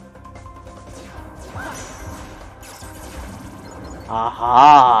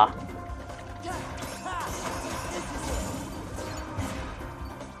 Aha!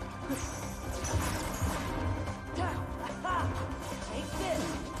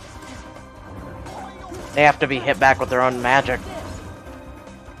 They have to be hit back with their own magic.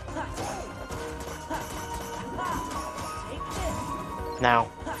 Now.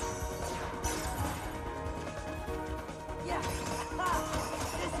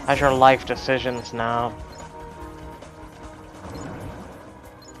 How's your life decisions now?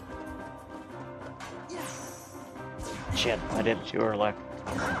 Shit, I did it too early.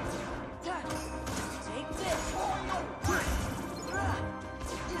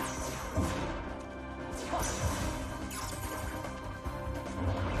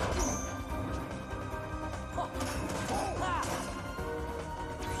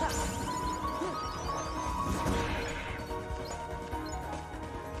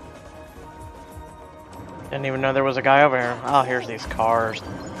 Didn't even know there was a guy over here. Oh, here's these cars.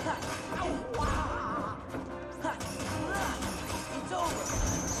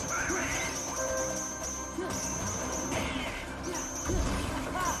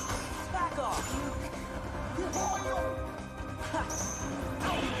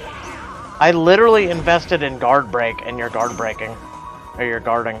 I literally invested in guard break and you're guard breaking. Or you're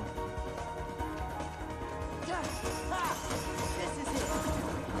guarding.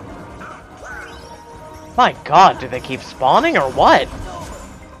 My god, do they keep spawning or what?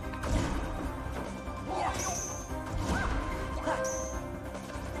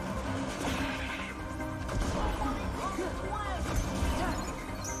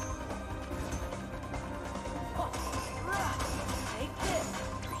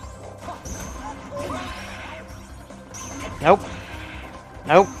 Nope.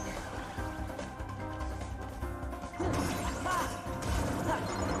 Nope.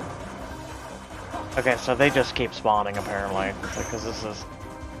 Okay, so they just keep spawning apparently, because this is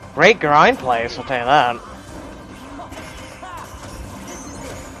great grind place, I'll tell you that.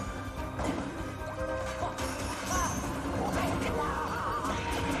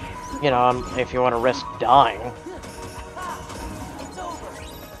 You know, if you want to risk dying.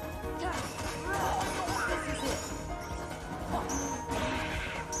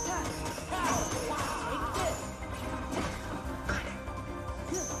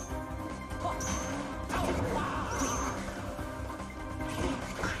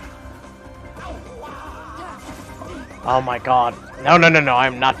 Oh my god. No, no, no, no,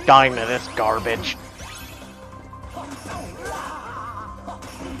 I'm not dying to this garbage.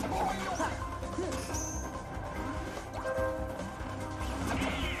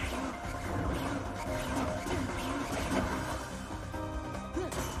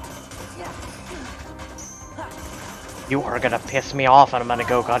 You are gonna piss me off and I'm gonna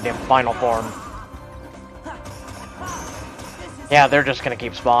go goddamn final form. Yeah, they're just gonna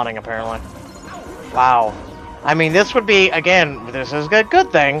keep spawning apparently. Wow. I mean, this would be, again, this is a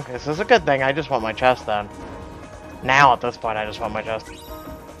good thing. This is a good thing. I just want my chest then. Now, at this point, I just want my chest.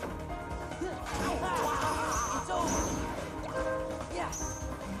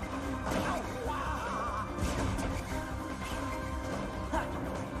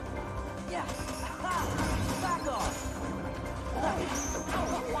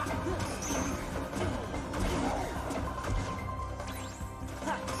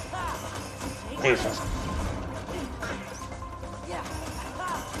 Jesus.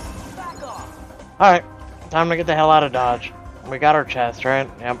 Alright, time to get the hell out of Dodge. We got our chest, right?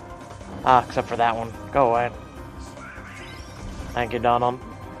 Yep. Ah, except for that one. Go away. Thank you, Donald.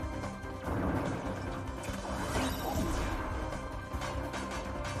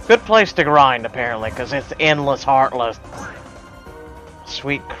 Good place to grind, apparently, because it's endless heartless.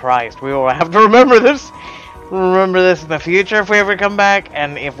 Sweet Christ, we will have to remember this. Remember this in the future if we ever come back,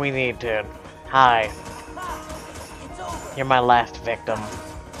 and if we need to. Hi. You're my last victim.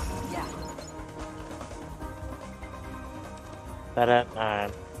 Is that it?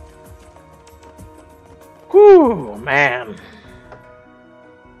 Alright. Whew, man.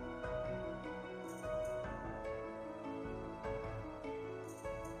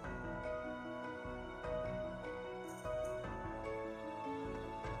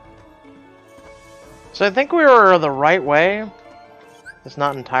 So I think we were the right way. It's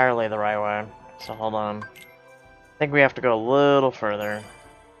not entirely the right way. So hold on. I think we have to go a little further.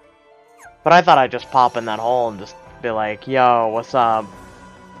 But I thought I'd just pop in that hole and just be like, yo, what's up?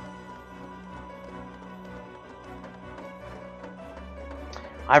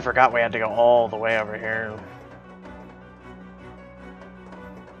 I forgot we had to go all the way over here.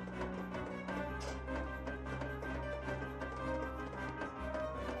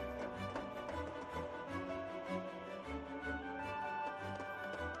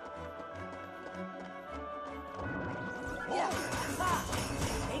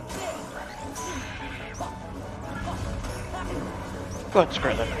 Good,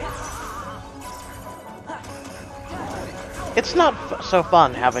 screw them. It's not so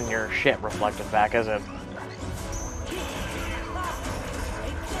fun having your shit reflected back, is it?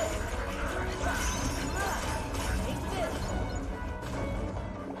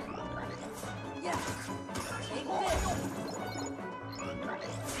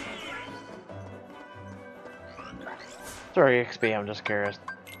 Sorry, XP, I'm just curious.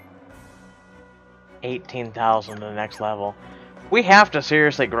 18,000 to the next level. We have to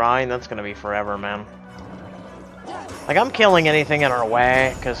seriously grind, that's gonna be forever, man. Like, I'm killing anything in our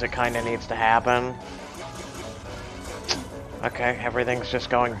way, because it kinda needs to happen. Okay, everything's just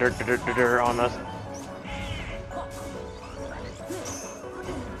going dirt on us.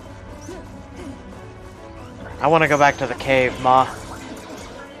 I want to go back to the cave, Ma.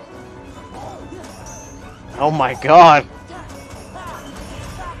 Oh my god.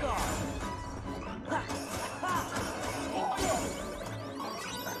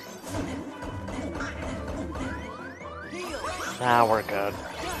 Ah, we're good.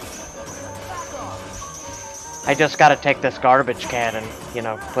 I just gotta take this garbage can and, you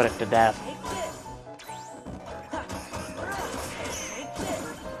know, put it to death.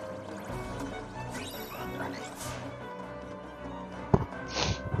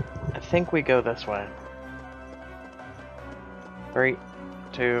 I think we go this way. 3,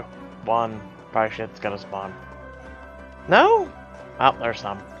 2, 1. Probably shit's gonna spawn. No? Oh, there's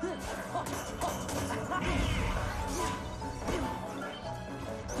some.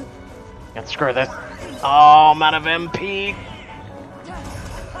 And screw this. Oh, I'm out of MP.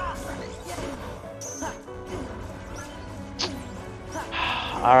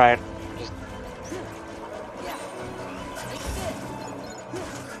 Alright. Just...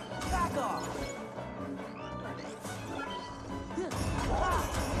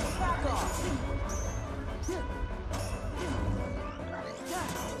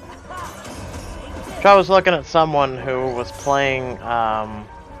 So I was looking at someone who was playing,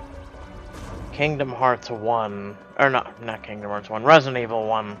 Kingdom Hearts 1, or not Kingdom Hearts 1, Resident Evil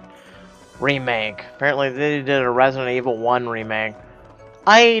 1 remake. Apparently they did a Resident Evil 1 remake.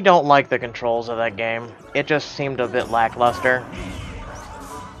 I don't like the controls of that game. It just seemed a bit lackluster.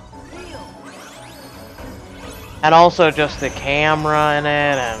 And also just the camera in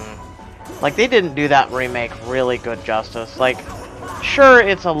it, and like they didn't do that remake really good justice. Like, sure,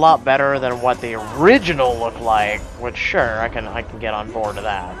 it's a lot better than what the original looked like, which sure, I can get on board to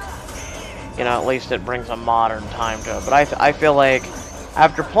that. You know, at least it brings a modern time to it. But I feel like,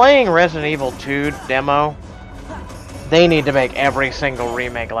 after playing Resident Evil 2 demo, they need to make every single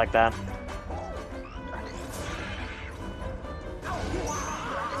remake like that.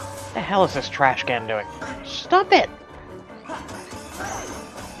 What the hell is this trash can doing? Stop it!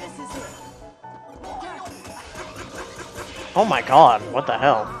 Oh my god, what the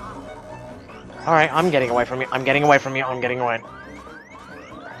hell? Alright, I'm getting away from you. I'm getting away from you. I'm getting away.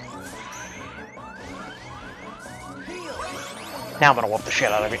 Now I'm gonna whoop the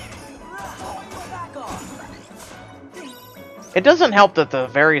shit out of you. It doesn't help that the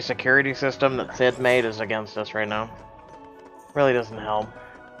very security system that Sid made is against us right now. Really doesn't help.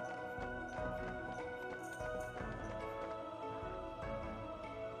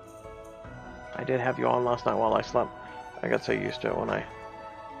 I did have you on last night while I slept. I got so used to it when I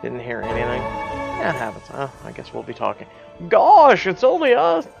didn't hear anything. Yeah, it happens. I guess we'll be talking. Gosh, it's only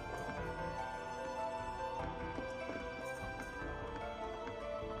us!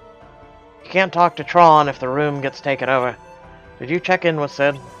 You can't talk to Tron if the room gets taken over. Did you check in with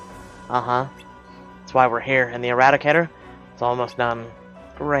Sid? Uh-huh. That's why we're here. And the Eradicator? It's almost done.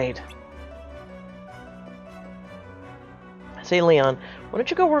 Great. Say, Leon, why don't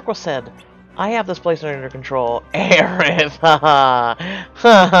you go work with Sid? I have this place under control. Aerith! Haha!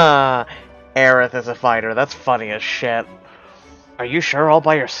 Haha! Aerith is a fighter. That's funny as shit. Are you sure all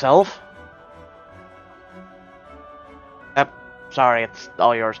by yourself? Yep. Sorry, it's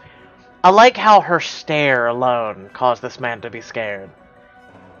all yours. I like how her stare alone caused this man to be scared.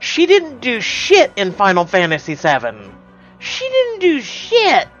 She didn't do shit in Final Fantasy VII. She didn't do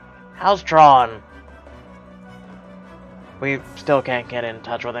shit! How's Tron? We still can't get in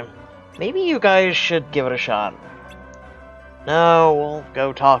touch with him. Maybe you guys should give it a shot. No, we'll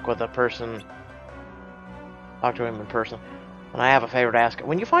go talk with a person. Talk to him in person. And I have a favor to ask.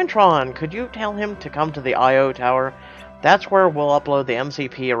 When you find Tron, could you tell him to come to the I.O. Tower? That's where we'll upload the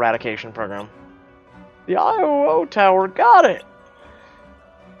MCP eradication program. The I.O. Tower, got it!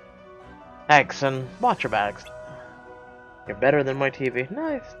 Thanks, and watch your bags. You're better than my TV.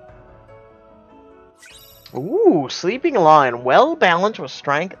 Nice. Ooh, Sleeping Lion. Well balanced with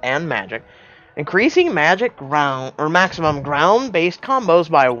strength and magic. Increasing magic ground or maximum ground-based combos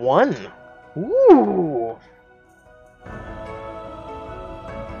by 1. Ooh.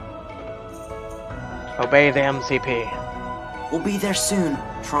 Obey the MCP. We'll be there soon,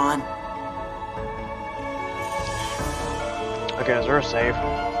 Tron. Okay, is there a save?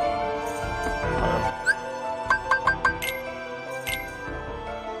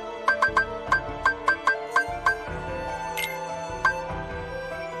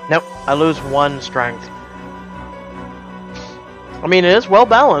 Nope, I lose 1 strength. I mean, it is well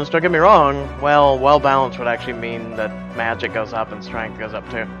balanced, don't get me wrong. Well balanced would actually mean that magic goes up and strength goes up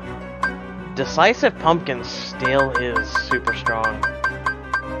too. Decisive Pumpkin still is super strong.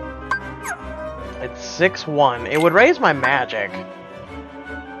 It's 6-1. It would raise my magic,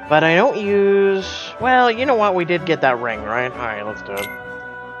 but I don't use Well, you know what? We did get that ring, right? Alright, let's do it.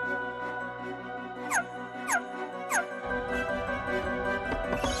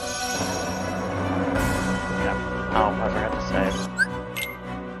 Yep. Oh, I forgot to save.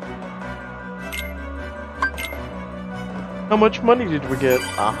 How much money did we get?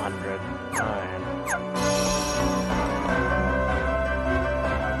 100. Fine.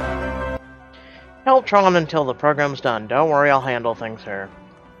 Help Tron until the program's done. Don't worry, I'll handle things here.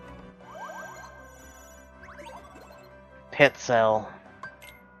 Pit cell.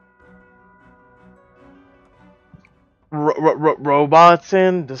 Robots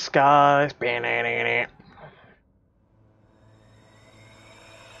in disguise. I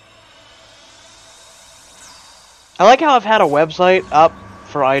like how I've had a website up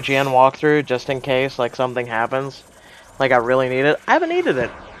for IGN walkthrough just in case like something happens. Like I really need it. I haven't needed it.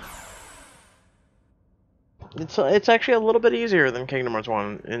 It's actually a little bit easier than Kingdom Hearts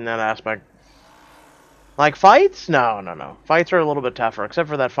 1 in that aspect. Like fights? No. Fights are a little bit tougher, except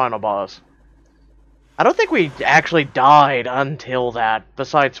for that final boss. I don't think we actually died until that,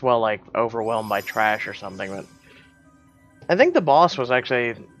 besides, well, like, overwhelmed by trash or something, but... I think the boss was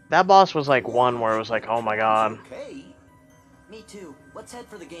actually... That boss was, like, one where it was like, oh my god. Okay. Me too. Let's head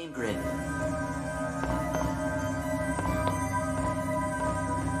for the game grid.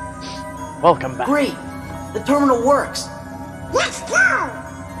 Welcome back. Great! The terminal works! Let's go!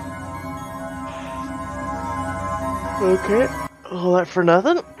 Okay. All that for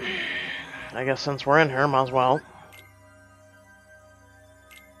nothing. I guess since we're in here, might as well.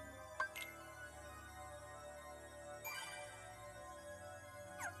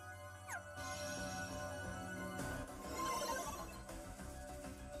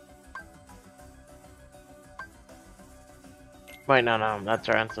 Wait, no, that's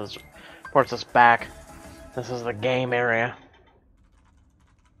our answers. Ports us back. This is the game area.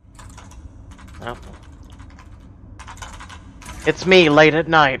 Oh. It's me late at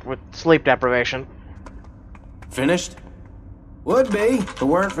night with sleep deprivation. Finished? Would be, if it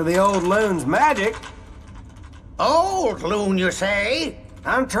weren't for the old loon's magic. Old loon, you say?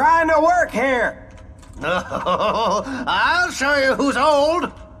 I'm trying to work here. No, I'll show you who's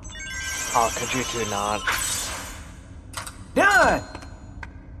old. Oh, could you two not? Done!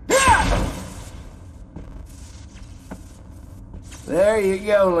 There you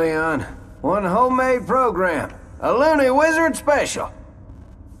go, Leon. One homemade program. A Looney Wizard special.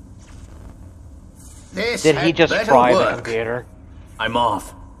 This Did he just fry the computer? I'm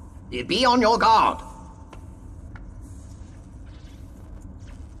off. You be on your guard.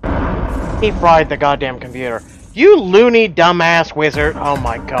 He fried the goddamn computer. You loony dumbass wizard. Oh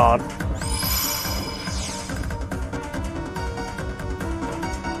my god.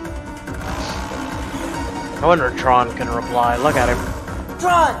 I wonder if Tron can reply. Look at him.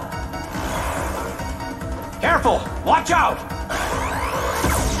 Tron! Careful! Watch out!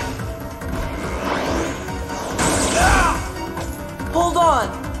 Hold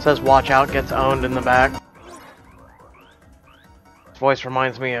on! Says watch out, gets owned in the back. His voice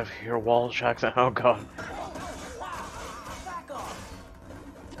reminds me of your Walsh accent. Oh god.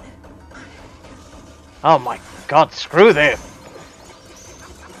 Oh my god, screw this!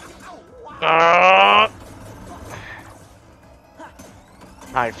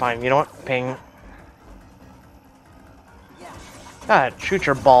 Alright, fine. You know what? Ping. God, shoot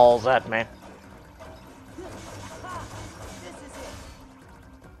your balls at me.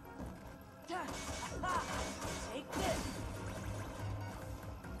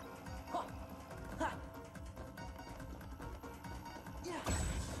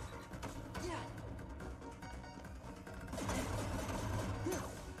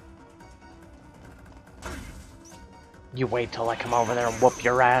 You wait till I come over there and whoop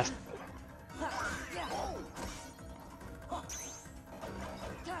your ass.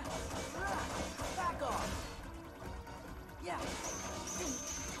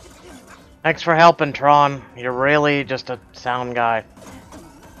 Thanks for helping, Tron. You're really just a sound guy.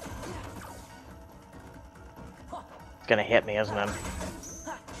 It's gonna hit me, isn't it?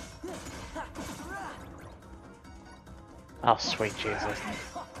 Oh, sweet Jesus.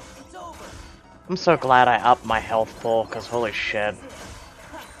 I'm so glad I upped my health pool, because holy shit.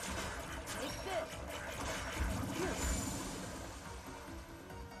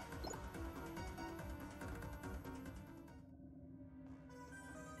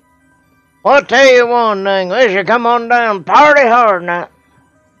 I'll tell you one thing, we should come on down party hard now.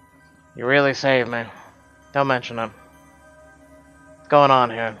 You really saved me. Don't mention it. What's going on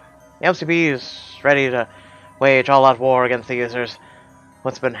here? The MCP is ready to wage all-out war against the users.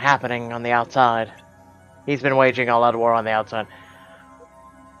 What's been happening on the outside? He's been waging all-out war on the outside.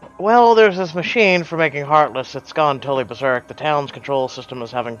 Well, there's this machine for making Heartless. It's gone totally berserk. The town's control system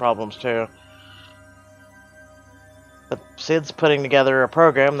is having problems too. But Sid's putting together a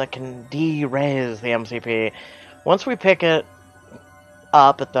program that can de-raise the MCP. Once we pick it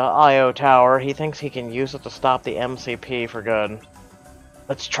up at the IO tower, he thinks he can use it to stop the MCP for good.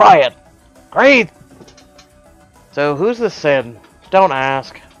 Let's try it! Great! So, who's this Sid? Don't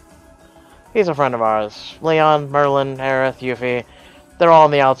ask. He's a friend of ours. Leon, Merlin, Aerith, Yuffie. They're all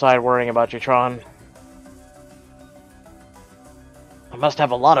on the outside worrying about you, Tron. I must have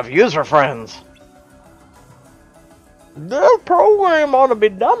a lot of user friends. The program ought to be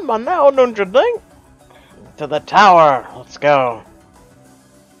done by now, don't you think? To the tower. Let's go.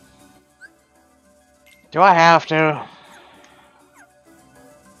 Do I have to?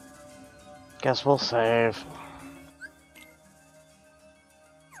 Guess we'll save.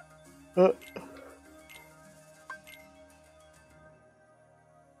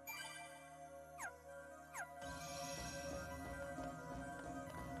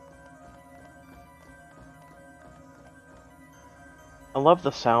 I love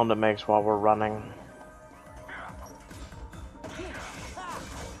the sound it makes while we're running.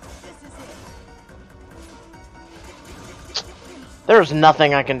 There's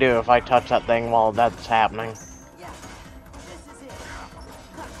nothing I can do if I touch that thing while that's happening.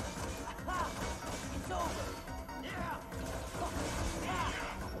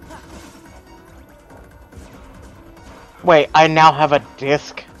 Wait, I now have a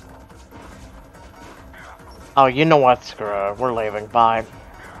disc? Oh, you know what? Screw it. We're leaving. Bye.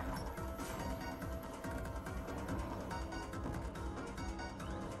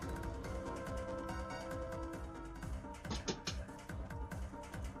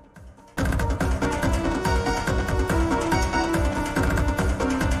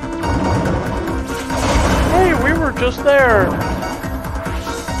 Hey, we were just there.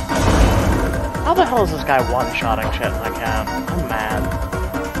 How the hell is this guy one-shotting shit in my cab? I'm mad.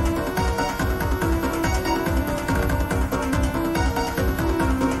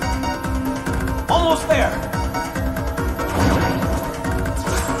 Almost there!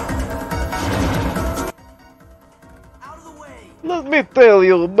 Out of the way! Let me tell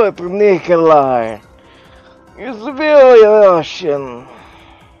you about Nikolai. He's very Russian.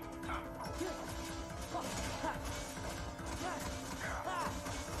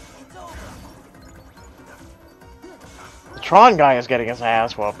 The Tron guy is getting his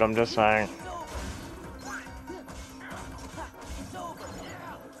ass whooped, I'm just saying.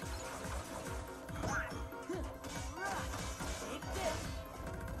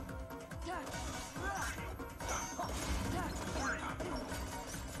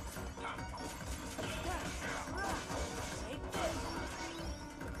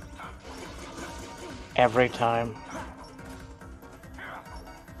 Every time.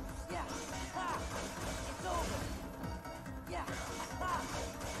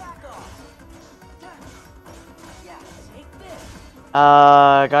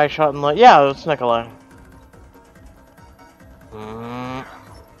 Guy shot in the... Yeah, it's Nikolai. I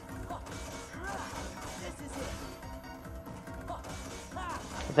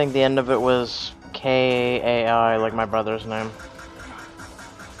think the end of it was K-A-I, like my brother's name.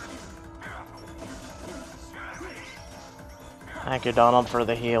 Thank you, Donald, for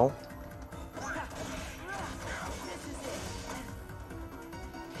the heal.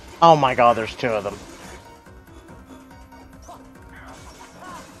 Oh my god, there's two of them.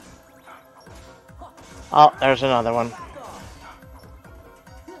 Oh, there's another one.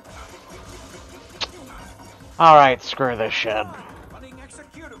 Alright, screw this shit.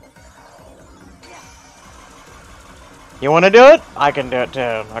 You wanna do it? I can do it too.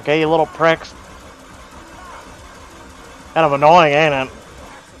 Okay, you little pricks. Kind of annoying, ain't it?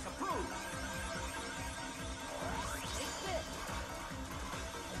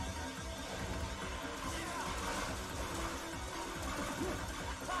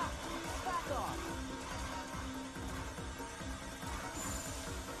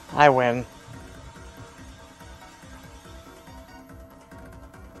 I win.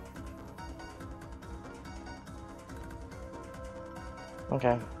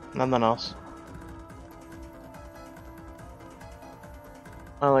 Okay, nothing else.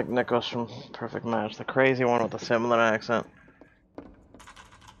 I like Nikos from Perfect Match, the crazy one with a similar accent.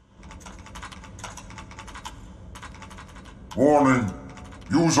 Warning.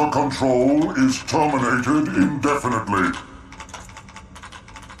 User control is terminated indefinitely.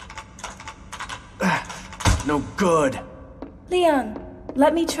 No good. Leon,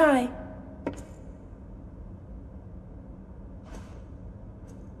 let me try.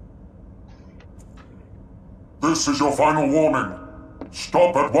 This is your final warning.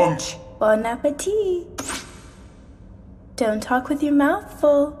 Stop at once! Bon appetit. Don't talk with your mouth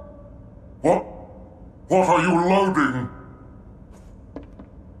full. What? What are you loading?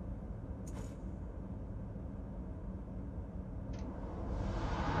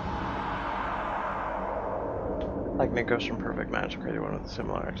 Like Nico's from Perfect Match, crazy one with a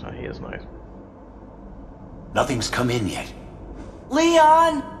similar accent. He is nice. Nothing's come in yet.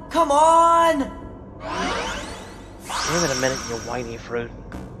 Leon! Come on! Give it a minute, you whiny fruit.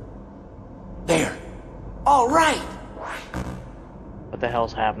 There. All right. What the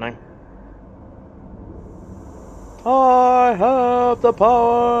hell's happening? I have the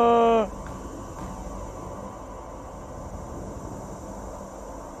power!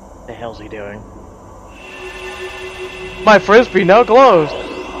 What the hell's he doing? My frisbee now closed!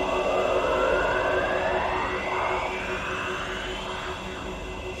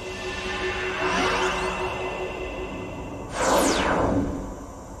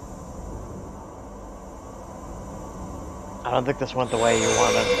 I don't think this went the way you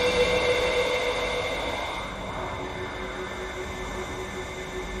wanted.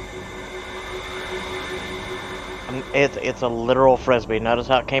 It's a literal frisbee. Notice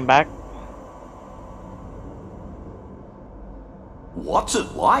how it came back? What's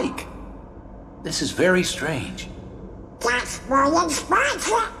it like? This is very strange. That's more than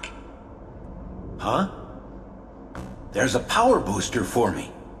Spartak. Huh? There's a power booster for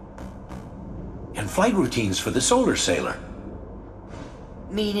me. And flight routines for the solar sailor.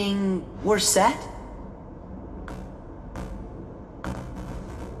 Meaning, we're set?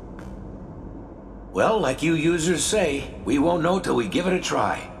 Well, like you users say, we won't know till we give it a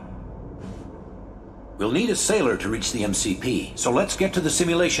try. We'll need a sailor to reach the MCP, so let's get to the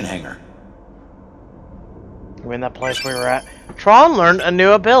simulation hangar. You mean that place we were at? Tron learned a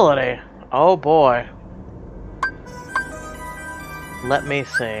new ability. Oh boy. Let me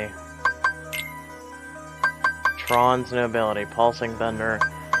see. Tron's new ability, Pulsing Thunder,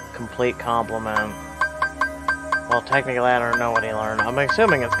 Complete Complement. Well, technically I don't know what he learned. I'm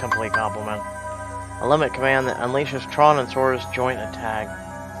assuming it's Complete Complement. A limit command that unleashes Tron and Sora's joint attack.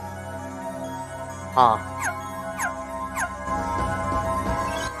 Huh.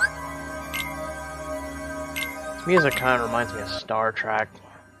 This music kind of reminds me of Star Trek.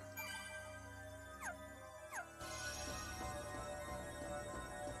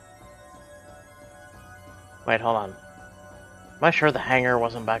 Wait, hold on. Am I sure the hangar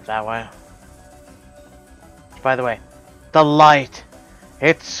wasn't back that way? By the way, the light.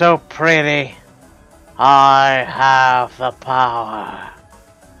 It's so pretty. I have the power.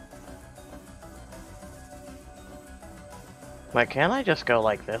 Wait, can't I just go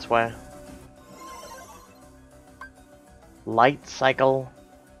like this way? Light cycle?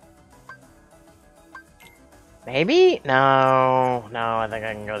 Maybe? No, I think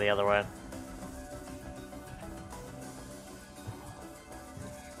I can go the other way.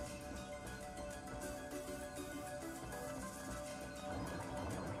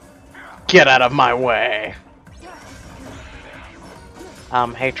 Get out of my way!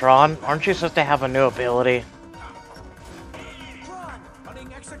 Hey Tron, aren't you supposed to have a new ability?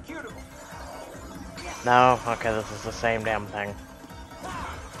 No? Okay, this is the same damn thing.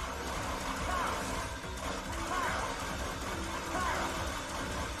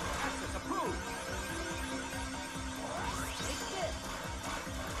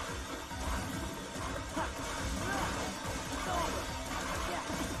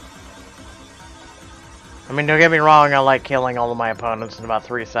 I mean, don't get me wrong, I like killing all of my opponents in about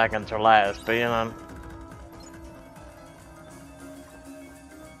 3 seconds or less, but you know.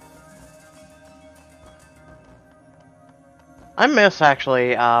 I miss,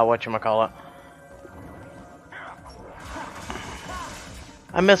 actually, whatchamacallit.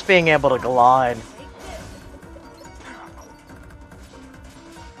 I miss being able to glide.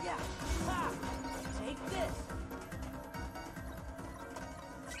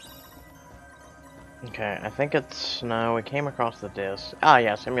 Okay, I think it's... no, we came across the disc. Ah,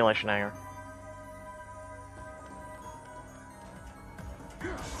 yeah, simulation hangar.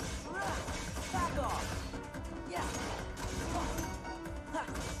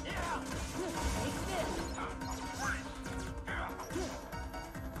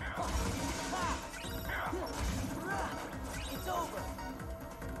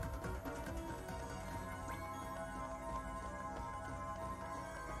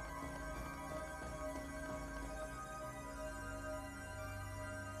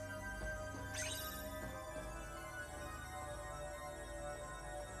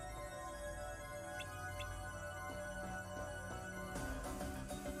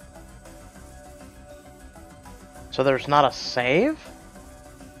 So there's not a save?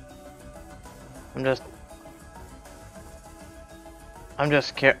 I'm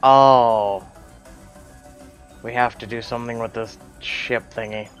just oh. We have to do something with this ship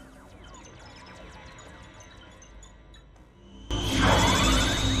thingy.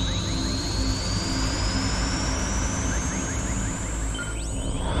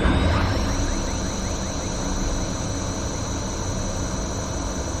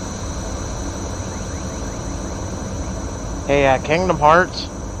 Hey, Kingdom Hearts,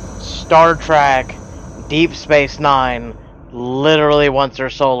 Star Trek, Deep Space Nine literally wants their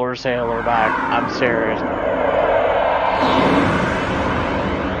solar sailor back. I'm serious.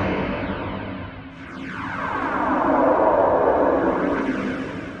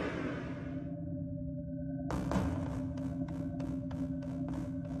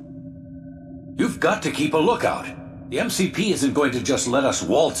 You've got to keep a lookout. The MCP isn't going to just let us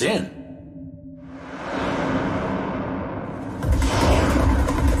waltz in.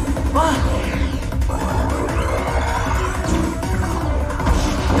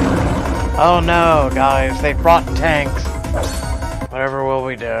 Oh no, guys, they brought tanks. Whatever will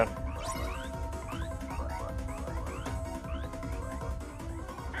we do?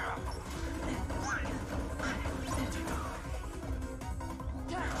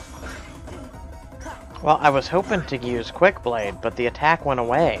 Well, I was hoping to use Quick Blade, but the attack went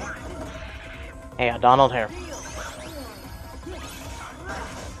away. Hey, Donald here.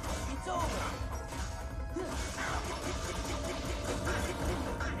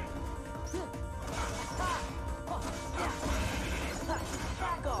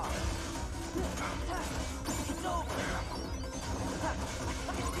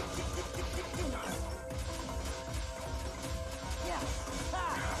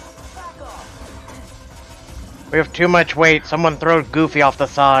 We have too much weight. Someone throw Goofy off the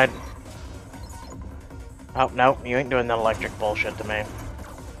side. Oh, no. You ain't doing that electric bullshit to me.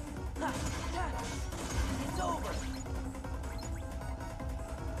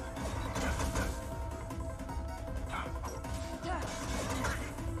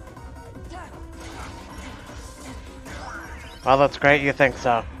 Well, that's great. You think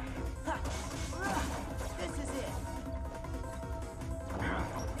so.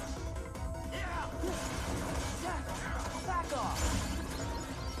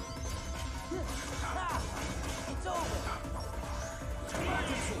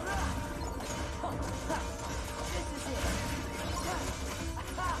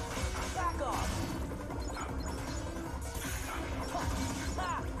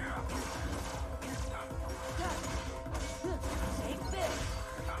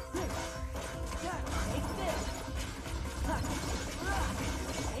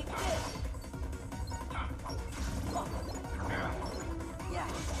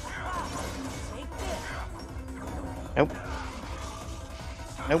 Nope.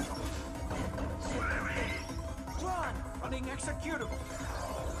 Nope. Running executable.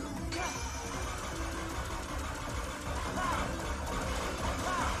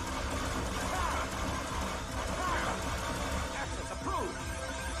 Access approved.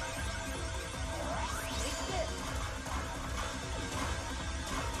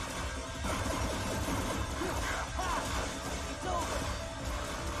 It's over.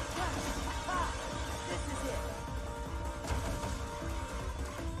 This is it.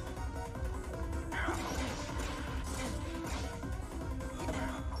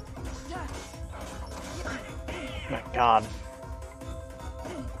 My God.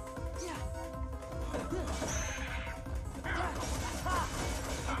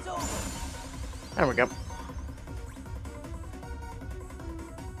 There we go.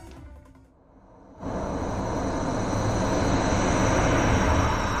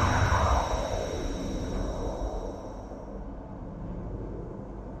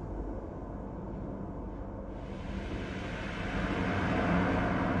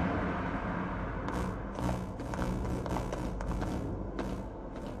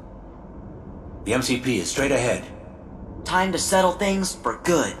 The MCP is straight ahead. Time to settle things for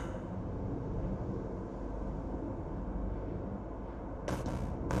good.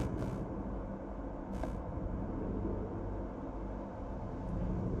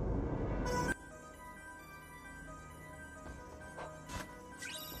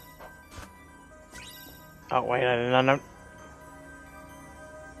 Oh, wait, I didn't know.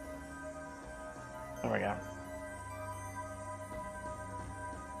 There we go.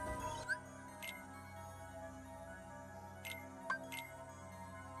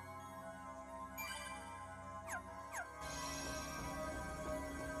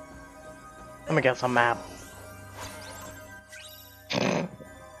 Let me get some map.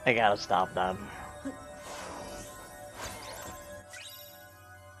 I gotta stop that.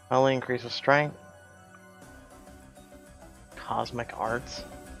 Only increases strength. Cosmic Arts.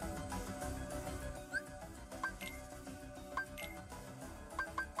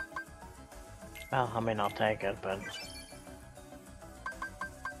 Well, I mean, I'll take it, but...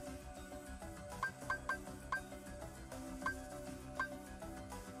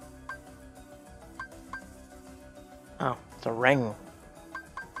 Oh, it's a ring.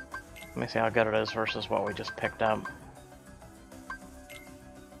 Let me see how good it is versus what we just picked up.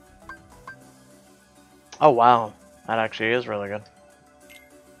 Oh wow, that actually is really good.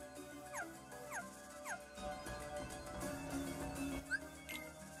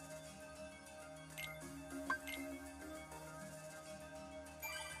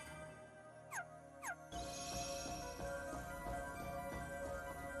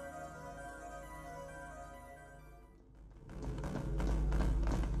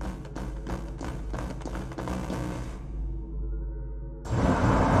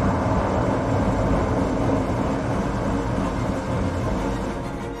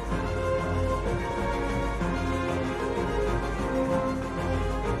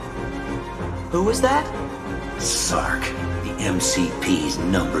 Who was that? Sark, the MCP's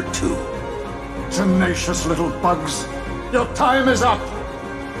 #2. Tenacious little bugs. Your time is up.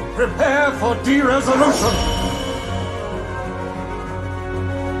 Prepare for de-resolution.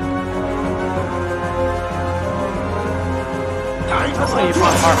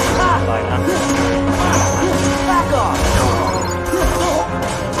 Back off!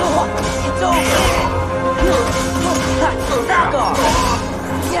 It's over! Back off!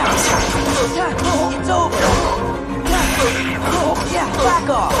 Yeah! It's over! Yeah, back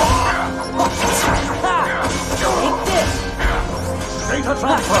off! Take this! Data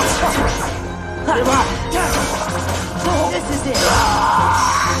transfer! Give up! This is it!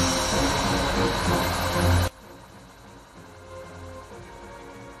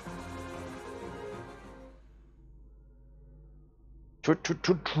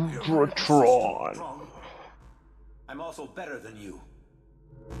 Tron. I'm also better than you.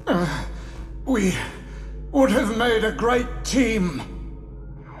 We would have made a great team.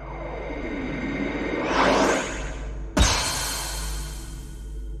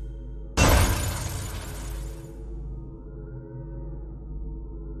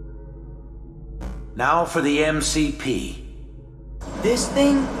 Now for the MCP. This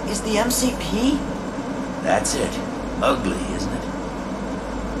thing is the MCP? That's it. Ugly, isn't it?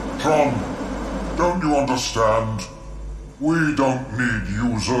 Tron, don't you understand? We don't need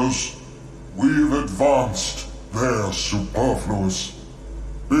users. We've advanced. They're superfluous.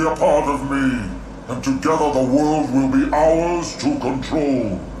 Be a part of me, and together the world will be ours to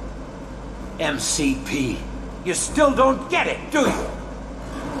control. MCP. You still don't get it, do you?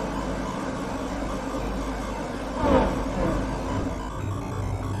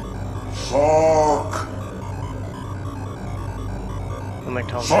 Sark! Something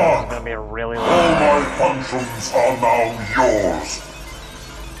tells me Sark! it's gonna be a really long All my functions are now yours.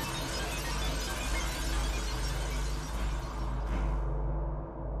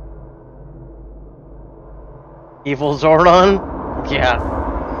 Evil Zordon? Yeah.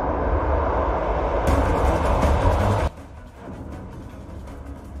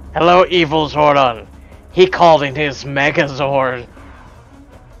 Hello, Evil Zordon. He called in his Megazord.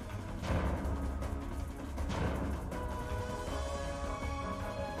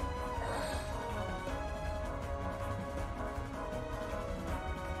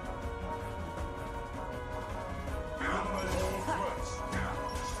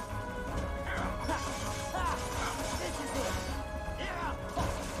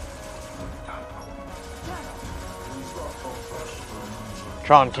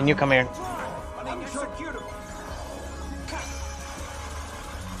 Tron, can you come here?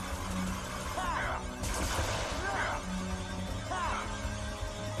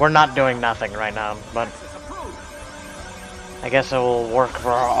 We're not doing nothing right now, but I guess it will work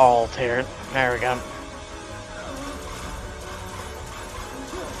for our alt here. There we go.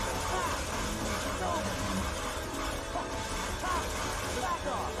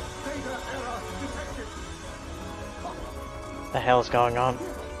 The hell is going on?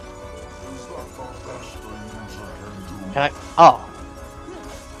 Can I? Oh.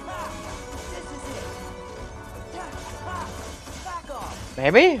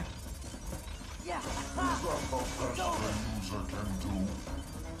 Maybe?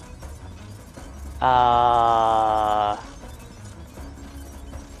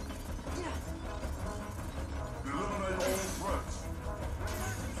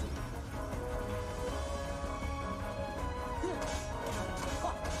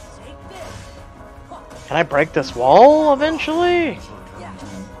 Can I break this wall eventually?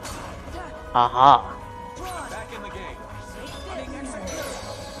 Aha.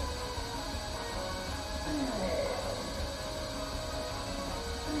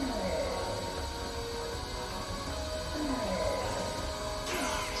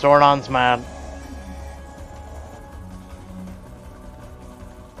 Zordon's mad.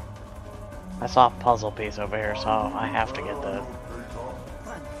 I saw a puzzle piece over here, so I have to get that.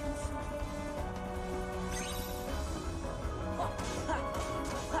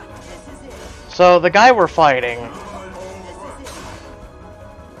 So the guy we're fighting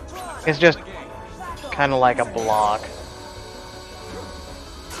is just kind of like a block.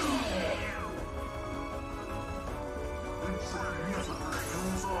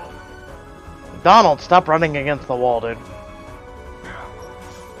 Donald, stop running against the wall, dude.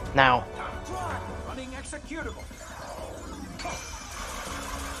 Now. Running executable.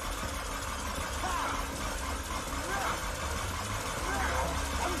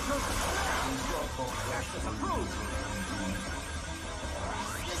 Access approved.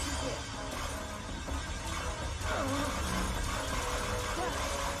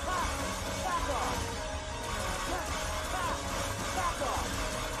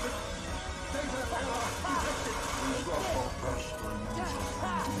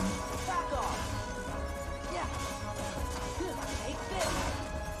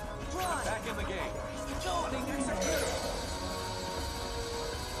 Back in the game. Running executable.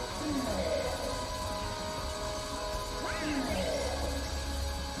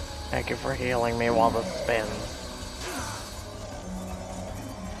 Thank you for healing me while this spins.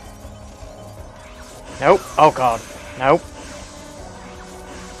 Nope. Oh god. Nope.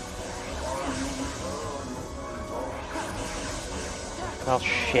 Oh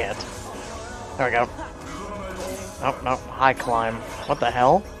shit. There we go. Nope, nope. High climb. What the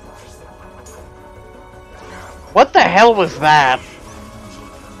hell? What the hell was that?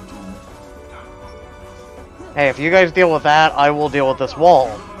 Hey, if you guys deal with that, I will deal with this wall.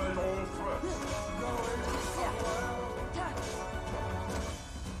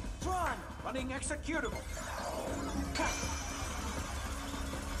 Running executable.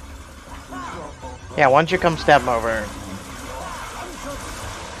 Yeah, why don't you come step over?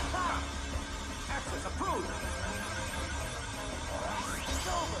 Access approved.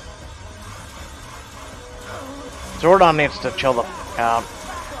 Zordon needs to chill the fuck out.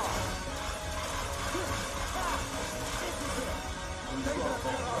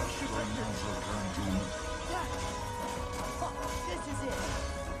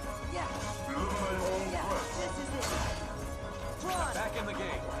 Back in the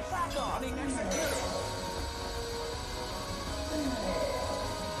game. Running executable.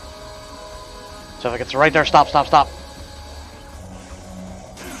 So if it gets right there, stop, stop, stop.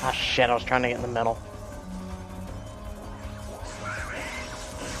 Ah shit, I was trying to get in the middle.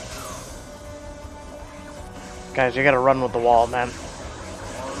 Guys, you gotta run with the wall, man.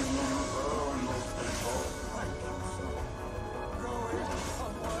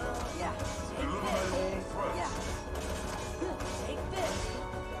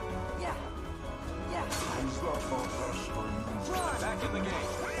 Back in the game.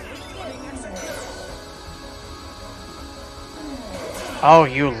 Running executable. Oh,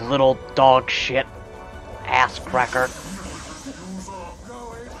 you little dog shit. Ass cracker.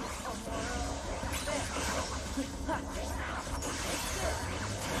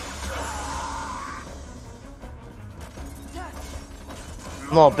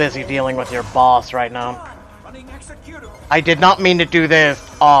 I'm a little busy dealing with your boss right now. Running executable. I did not mean to do this.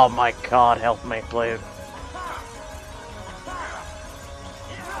 Oh my god, help me, please.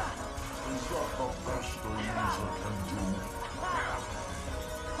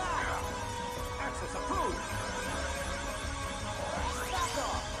 Access approved.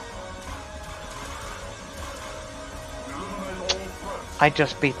 I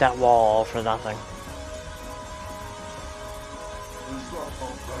just beat that wall for nothing.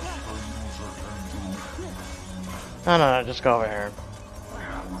 No, no, no, just go over here.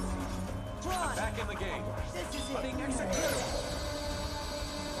 Back in the game. Running executable.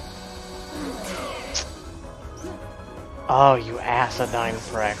 Oh, you acidine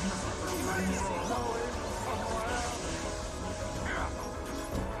prick.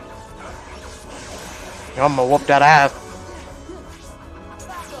 I'm gonna whoop that ass.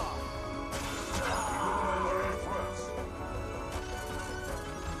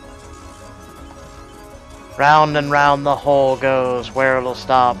 Round and round the hole goes. Where it'll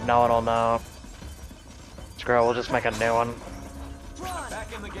stop, no one will know. Screw it, we'll just make a new one.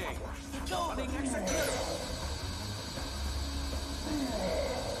 Back in the game. Running executable.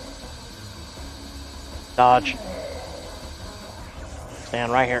 Dodge.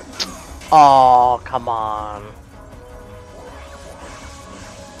 Stand right here. Oh, come on.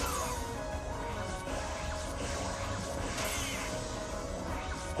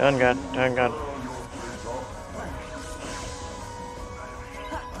 Doing good, doing good.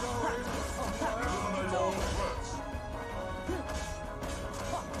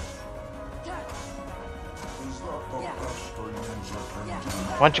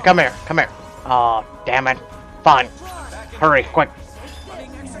 Why don't you come here? Come here. Oh, damn it. Fine. Hurry, quick.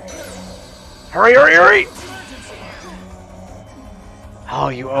 Hurry, hurry, hurry! Oh,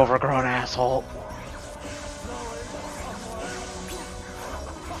 you overgrown asshole.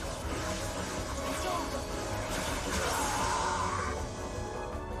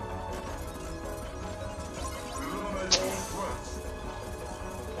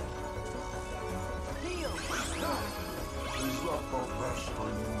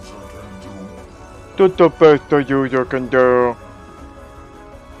 That's the best a user can do.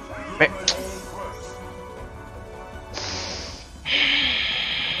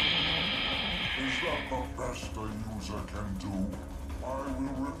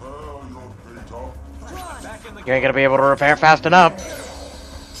 You ain't gonna be able to repair fast enough.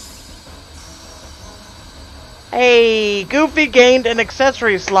 Hey, Goofy gained an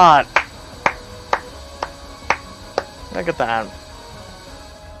accessory slot. Look at that.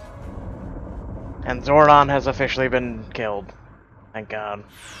 And Zordon has officially been killed. Thank God.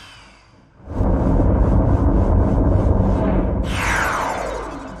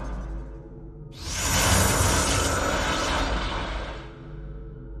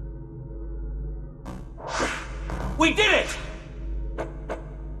 We did it!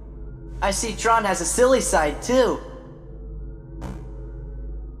 I see Tron has a silly side, too.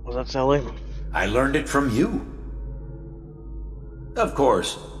 Was that silly? I learned it from you. Of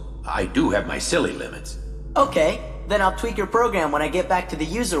course, I do have my silly limits. Okay, then I'll tweak your program when I get back to the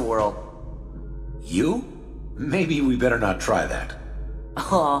user world. You? Maybe we better not try that.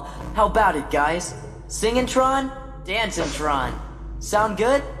 Aw, how about it, guys? Singing Tron, dancing Tron. Sound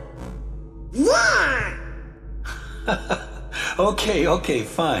good? Yeah! Okay,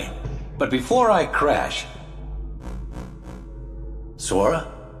 fine. But before I crash...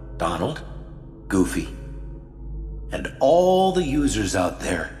 Sora, Donald, Goofy, and all the users out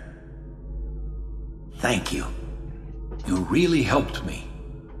there, thank you. You really helped me.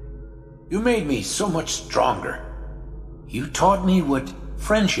 You made me so much stronger. You taught me what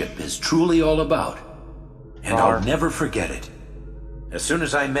friendship is truly all about. And I'll never forget it. As soon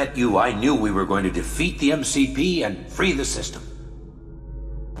as I met you, I knew we were going to defeat the MCP and free the system.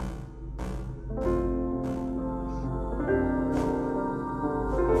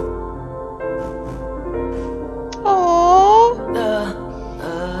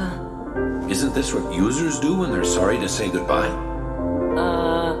 Isn't this what users do when they're sorry to say goodbye?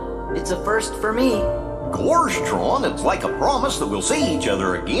 It's a first for me. Gosh, Tron, it's like a promise that we'll see each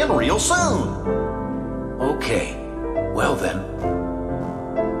other again real soon. Okay, well then.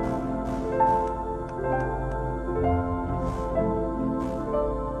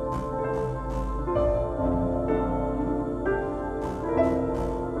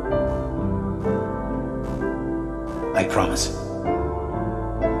 I promise.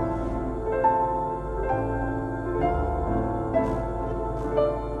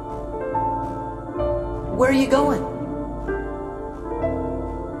 Where are you going?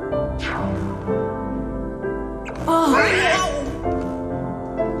 Oh.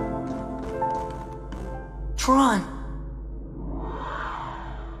 Tron.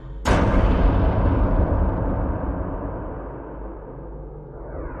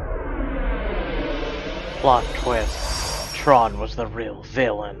 Plot twist. Tron was the real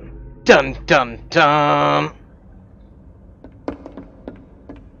villain. Dun dun dun!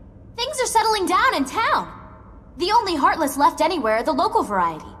 Things are settling down in town. The only Heartless left anywhere are the local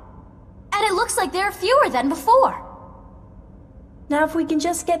variety. And it looks like there are fewer than before. Now if we can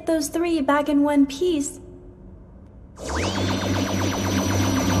just get those three back in one piece.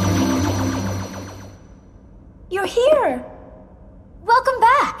 You're here! Welcome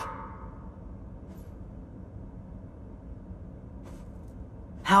back!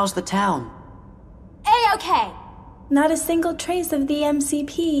 How's the town? A-okay. Not a single trace of the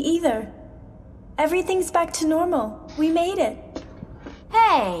MCP either. Everything's back to normal. We made it.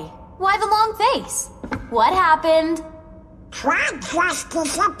 Hey, why the long face? What happened? Tron just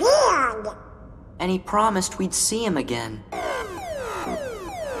disappeared. And he promised we'd see him again.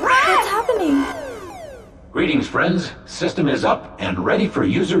 What's happening? Greetings, friends. System is up and ready for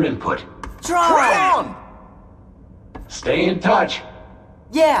user input. Tron! Stay in touch.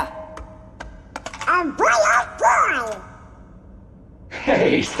 Yeah. Oh boy, oh boy!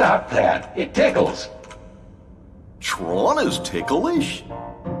 Hey, stop that. It tickles. Tron is ticklish?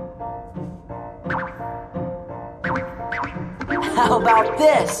 How about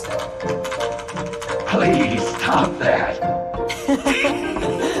this? Please stop that.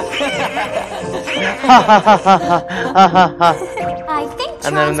 I think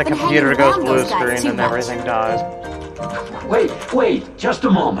And then the Tron's been computer hanging goes around blue those guys screen too and much. everything dies. Wait, just a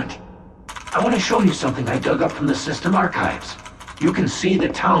moment. I want to show you something I dug up from the system archives. You can see the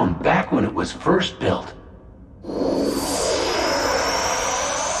town back when it was first built.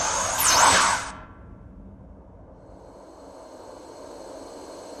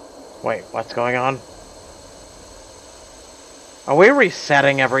 Wait, what's going on? Are we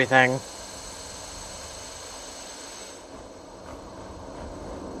resetting everything?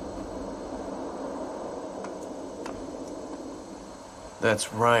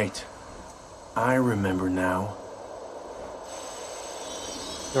 That's right. I remember now.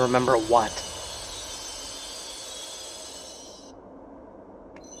 You remember what?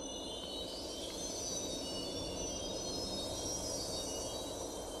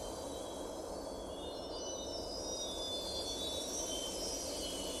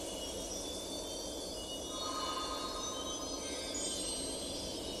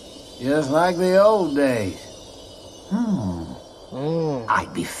 Just like the old days.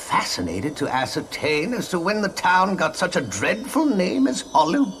 I'd be fascinated to ascertain as to when the town got such a dreadful name as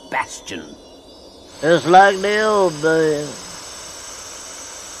Hollow Bastion. Just like the old days.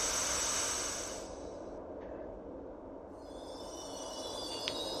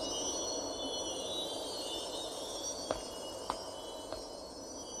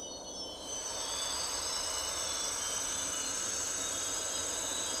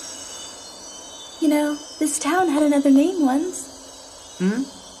 You know, this town had another name once.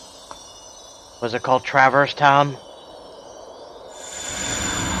 Was it called Traverse Town?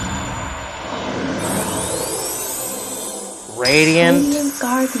 Radiant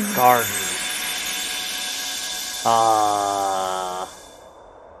Garden.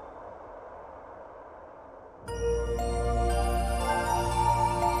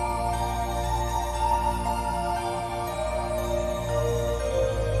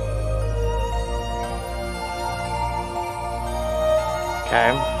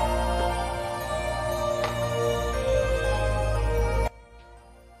 Okay.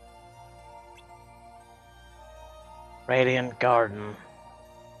 Radiant Garden.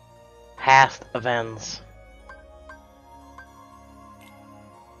 Past events.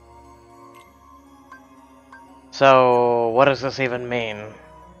 So, what does this even mean?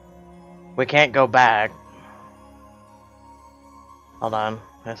 We can't go back. Hold on.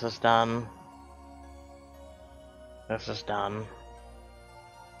 This is done. This is done.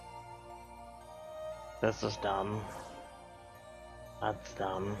 This is done. That's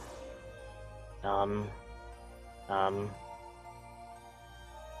done. Done. Done.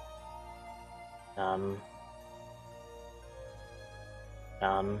 Done.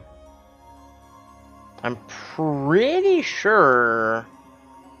 Done. I'm pretty sure.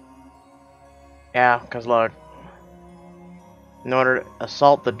 Yeah, because look. In order to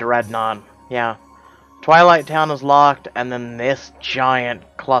assault the Dreadnought. Yeah. Twilight Town is locked, and then this giant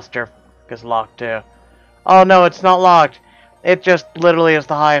cluster is locked too. Oh no, it's not locked. It just literally is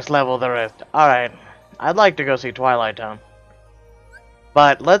the highest level there is. Alright. I'd like to go see Twilight Town.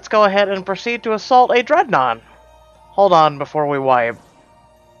 But let's go ahead and proceed to assault a Dreadnought. Hold on before we wipe.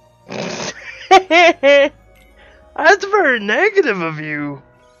 That's very negative of you.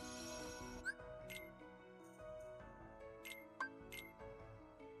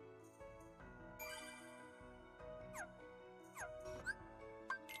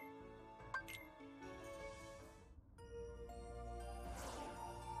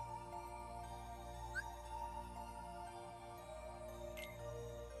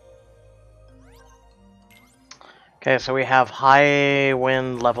 Okay, so we have high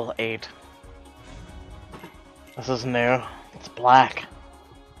wind level 8. This is new. It's black.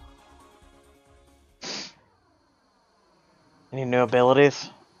 Any new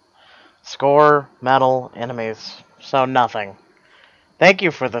abilities? Score, metal, enemies. So nothing. Thank you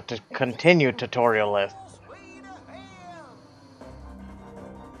for the continued tutorial list.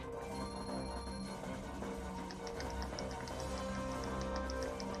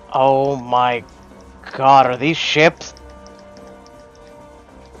 Oh my God, are these ships?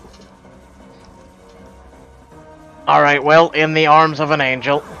 Alright, well, in the arms of an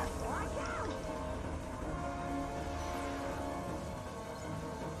angel.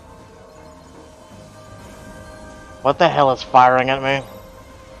 What the hell is firing at me?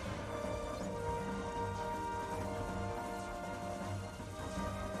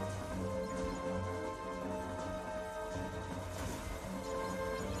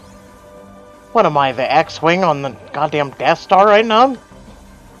 What am I, the X-Wing on the goddamn Death Star right now?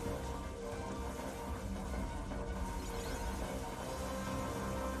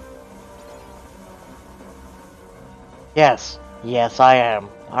 Yes. Yes, I am.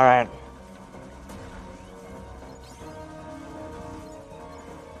 Alright.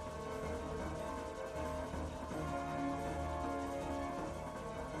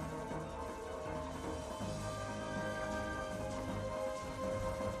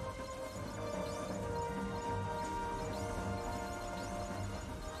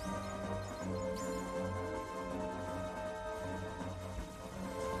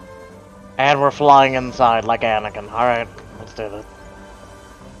 And we're flying inside like Anakin. Alright, let's do this.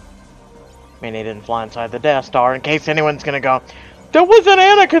 I mean, he didn't fly inside the Death Star, in case anyone's gonna go, there was an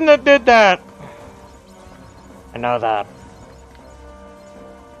Anakin that did that! I know that.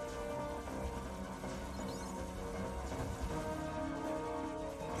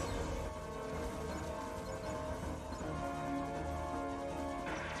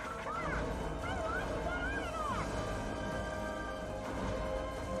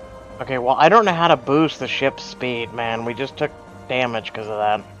 Okay, well, I don't know how to boost the ship's speed, man. We just took damage because of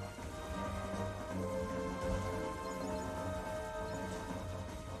that.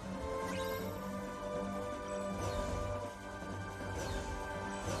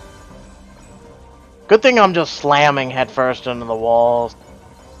 Good thing I'm just slamming headfirst into the walls.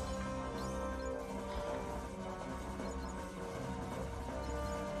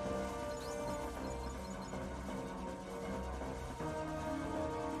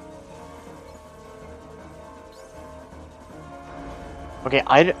 Okay,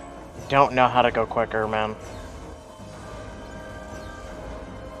 I don't know how to go quicker, man.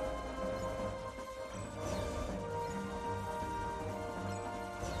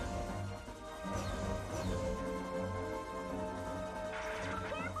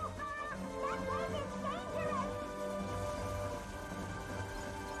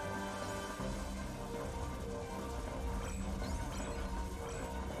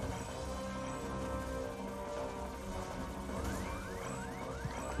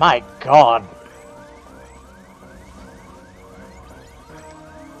 My God.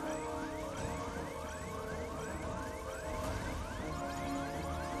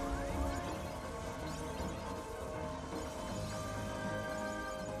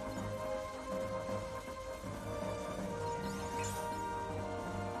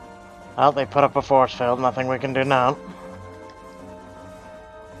 Well, they put up a force field, nothing we can do now.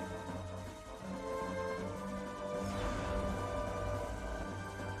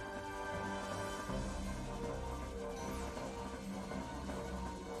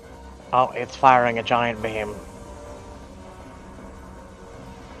 Oh, it's firing a giant beam.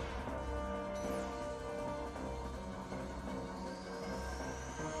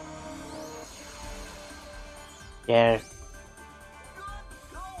 Yeah.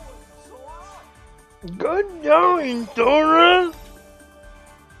 Good going, Sora!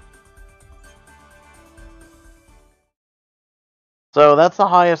 So that's the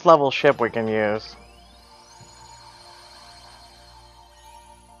highest level ship we can use.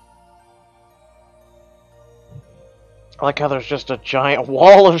 I like how there's just a giant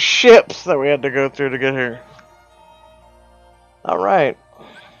wall of ships that we had to go through to get here. Alright.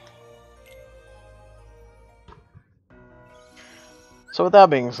 So with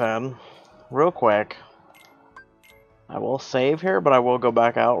that being said, real quick, I will save here, but I will go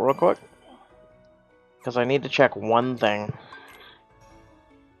back out real quick. Because I need to check one thing.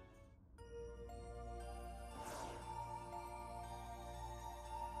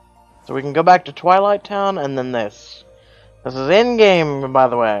 So we can go back to Twilight Town and then this. This is in-game, by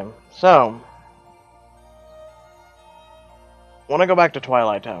the way. So, I want to go back to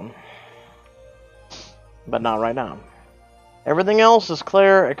Twilight Town. But not right now. Everything else is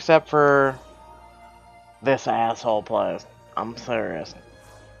clear except for this asshole place. I'm serious.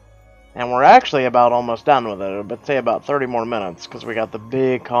 And we're actually about almost done with it. But say about 30 more minutes because we got the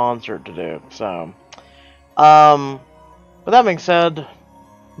big concert to do. So, with that being said,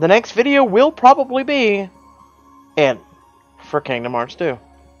 the next video will probably be it for Kingdom Hearts 2.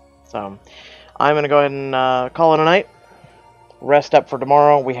 So, I'm going to go ahead and call it a night. Rest up for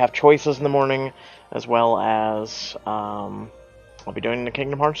tomorrow. We have choices in the morning, as well as I'll be doing the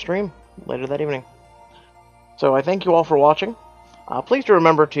Kingdom Hearts stream later that evening. So I thank you all for watching. Please do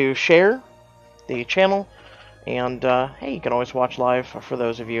remember to share the channel, and hey, you can always watch live for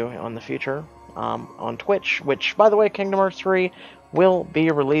those of you on the future on Twitch, which, by the way, Kingdom Hearts 3 will be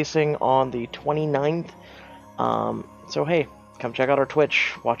releasing on the 29th. So hey, come check out our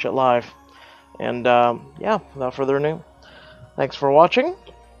Twitch, watch it live. And yeah, without further ado, thanks for watching,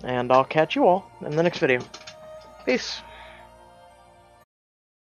 and I'll catch you all in the next video. Peace.